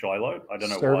Servant of Shiloh. I don't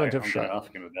know why. I'm going to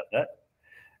ask him about that.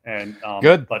 And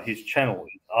good. But his channel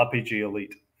is RPG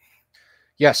Elite.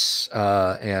 Yes,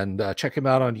 and check him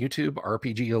out on YouTube,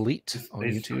 RPG Elite on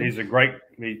YouTube.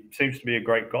 He seems to be a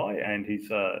great guy, and his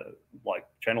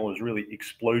channel has really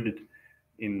exploded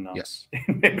in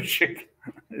membership.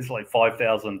 It's like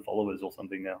 5,000 followers or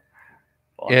something now.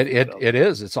 It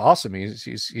is. It's awesome.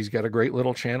 He's got a great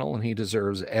little channel, and he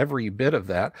deserves every bit of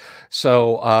that.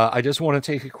 So I just want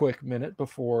to take a quick minute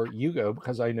before you go,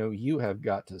 because I know you have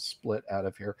got to split out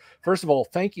of here. First of all,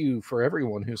 thank you for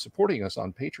everyone who's supporting us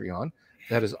on Patreon.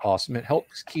 That is awesome. It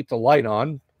helps keep the light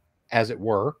on, as it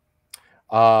were.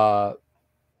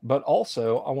 But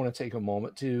also, I want to take a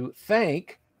moment to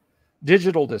thank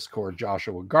Digital Discord,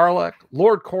 Joshua Garlick,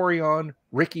 Lord Corion,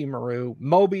 Ricky Maru,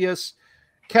 Mobius,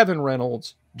 Kevin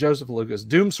Reynolds, Joseph Lucas,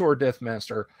 Doomsword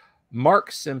Deathmaster,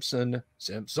 Mark Simpson,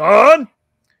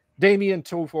 Damien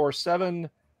 247,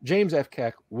 James F.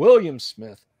 Keck, William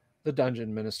Smith, the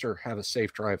Dungeon Minister. Have a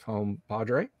safe drive home,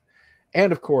 Padre.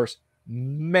 And of course,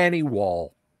 Manny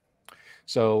Wall.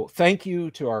 So thank you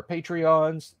to our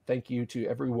Patreons. Thank you to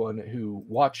everyone who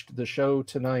watched the show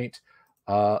tonight.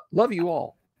 Love you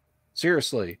all.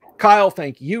 Seriously. Kyle,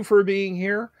 thank you for being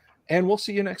here, and we'll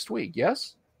see you next week.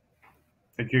 Yes?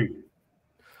 Thank you.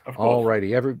 All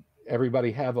righty.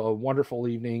 Everybody have a wonderful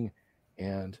evening,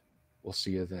 and we'll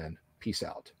see you then. Peace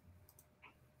out.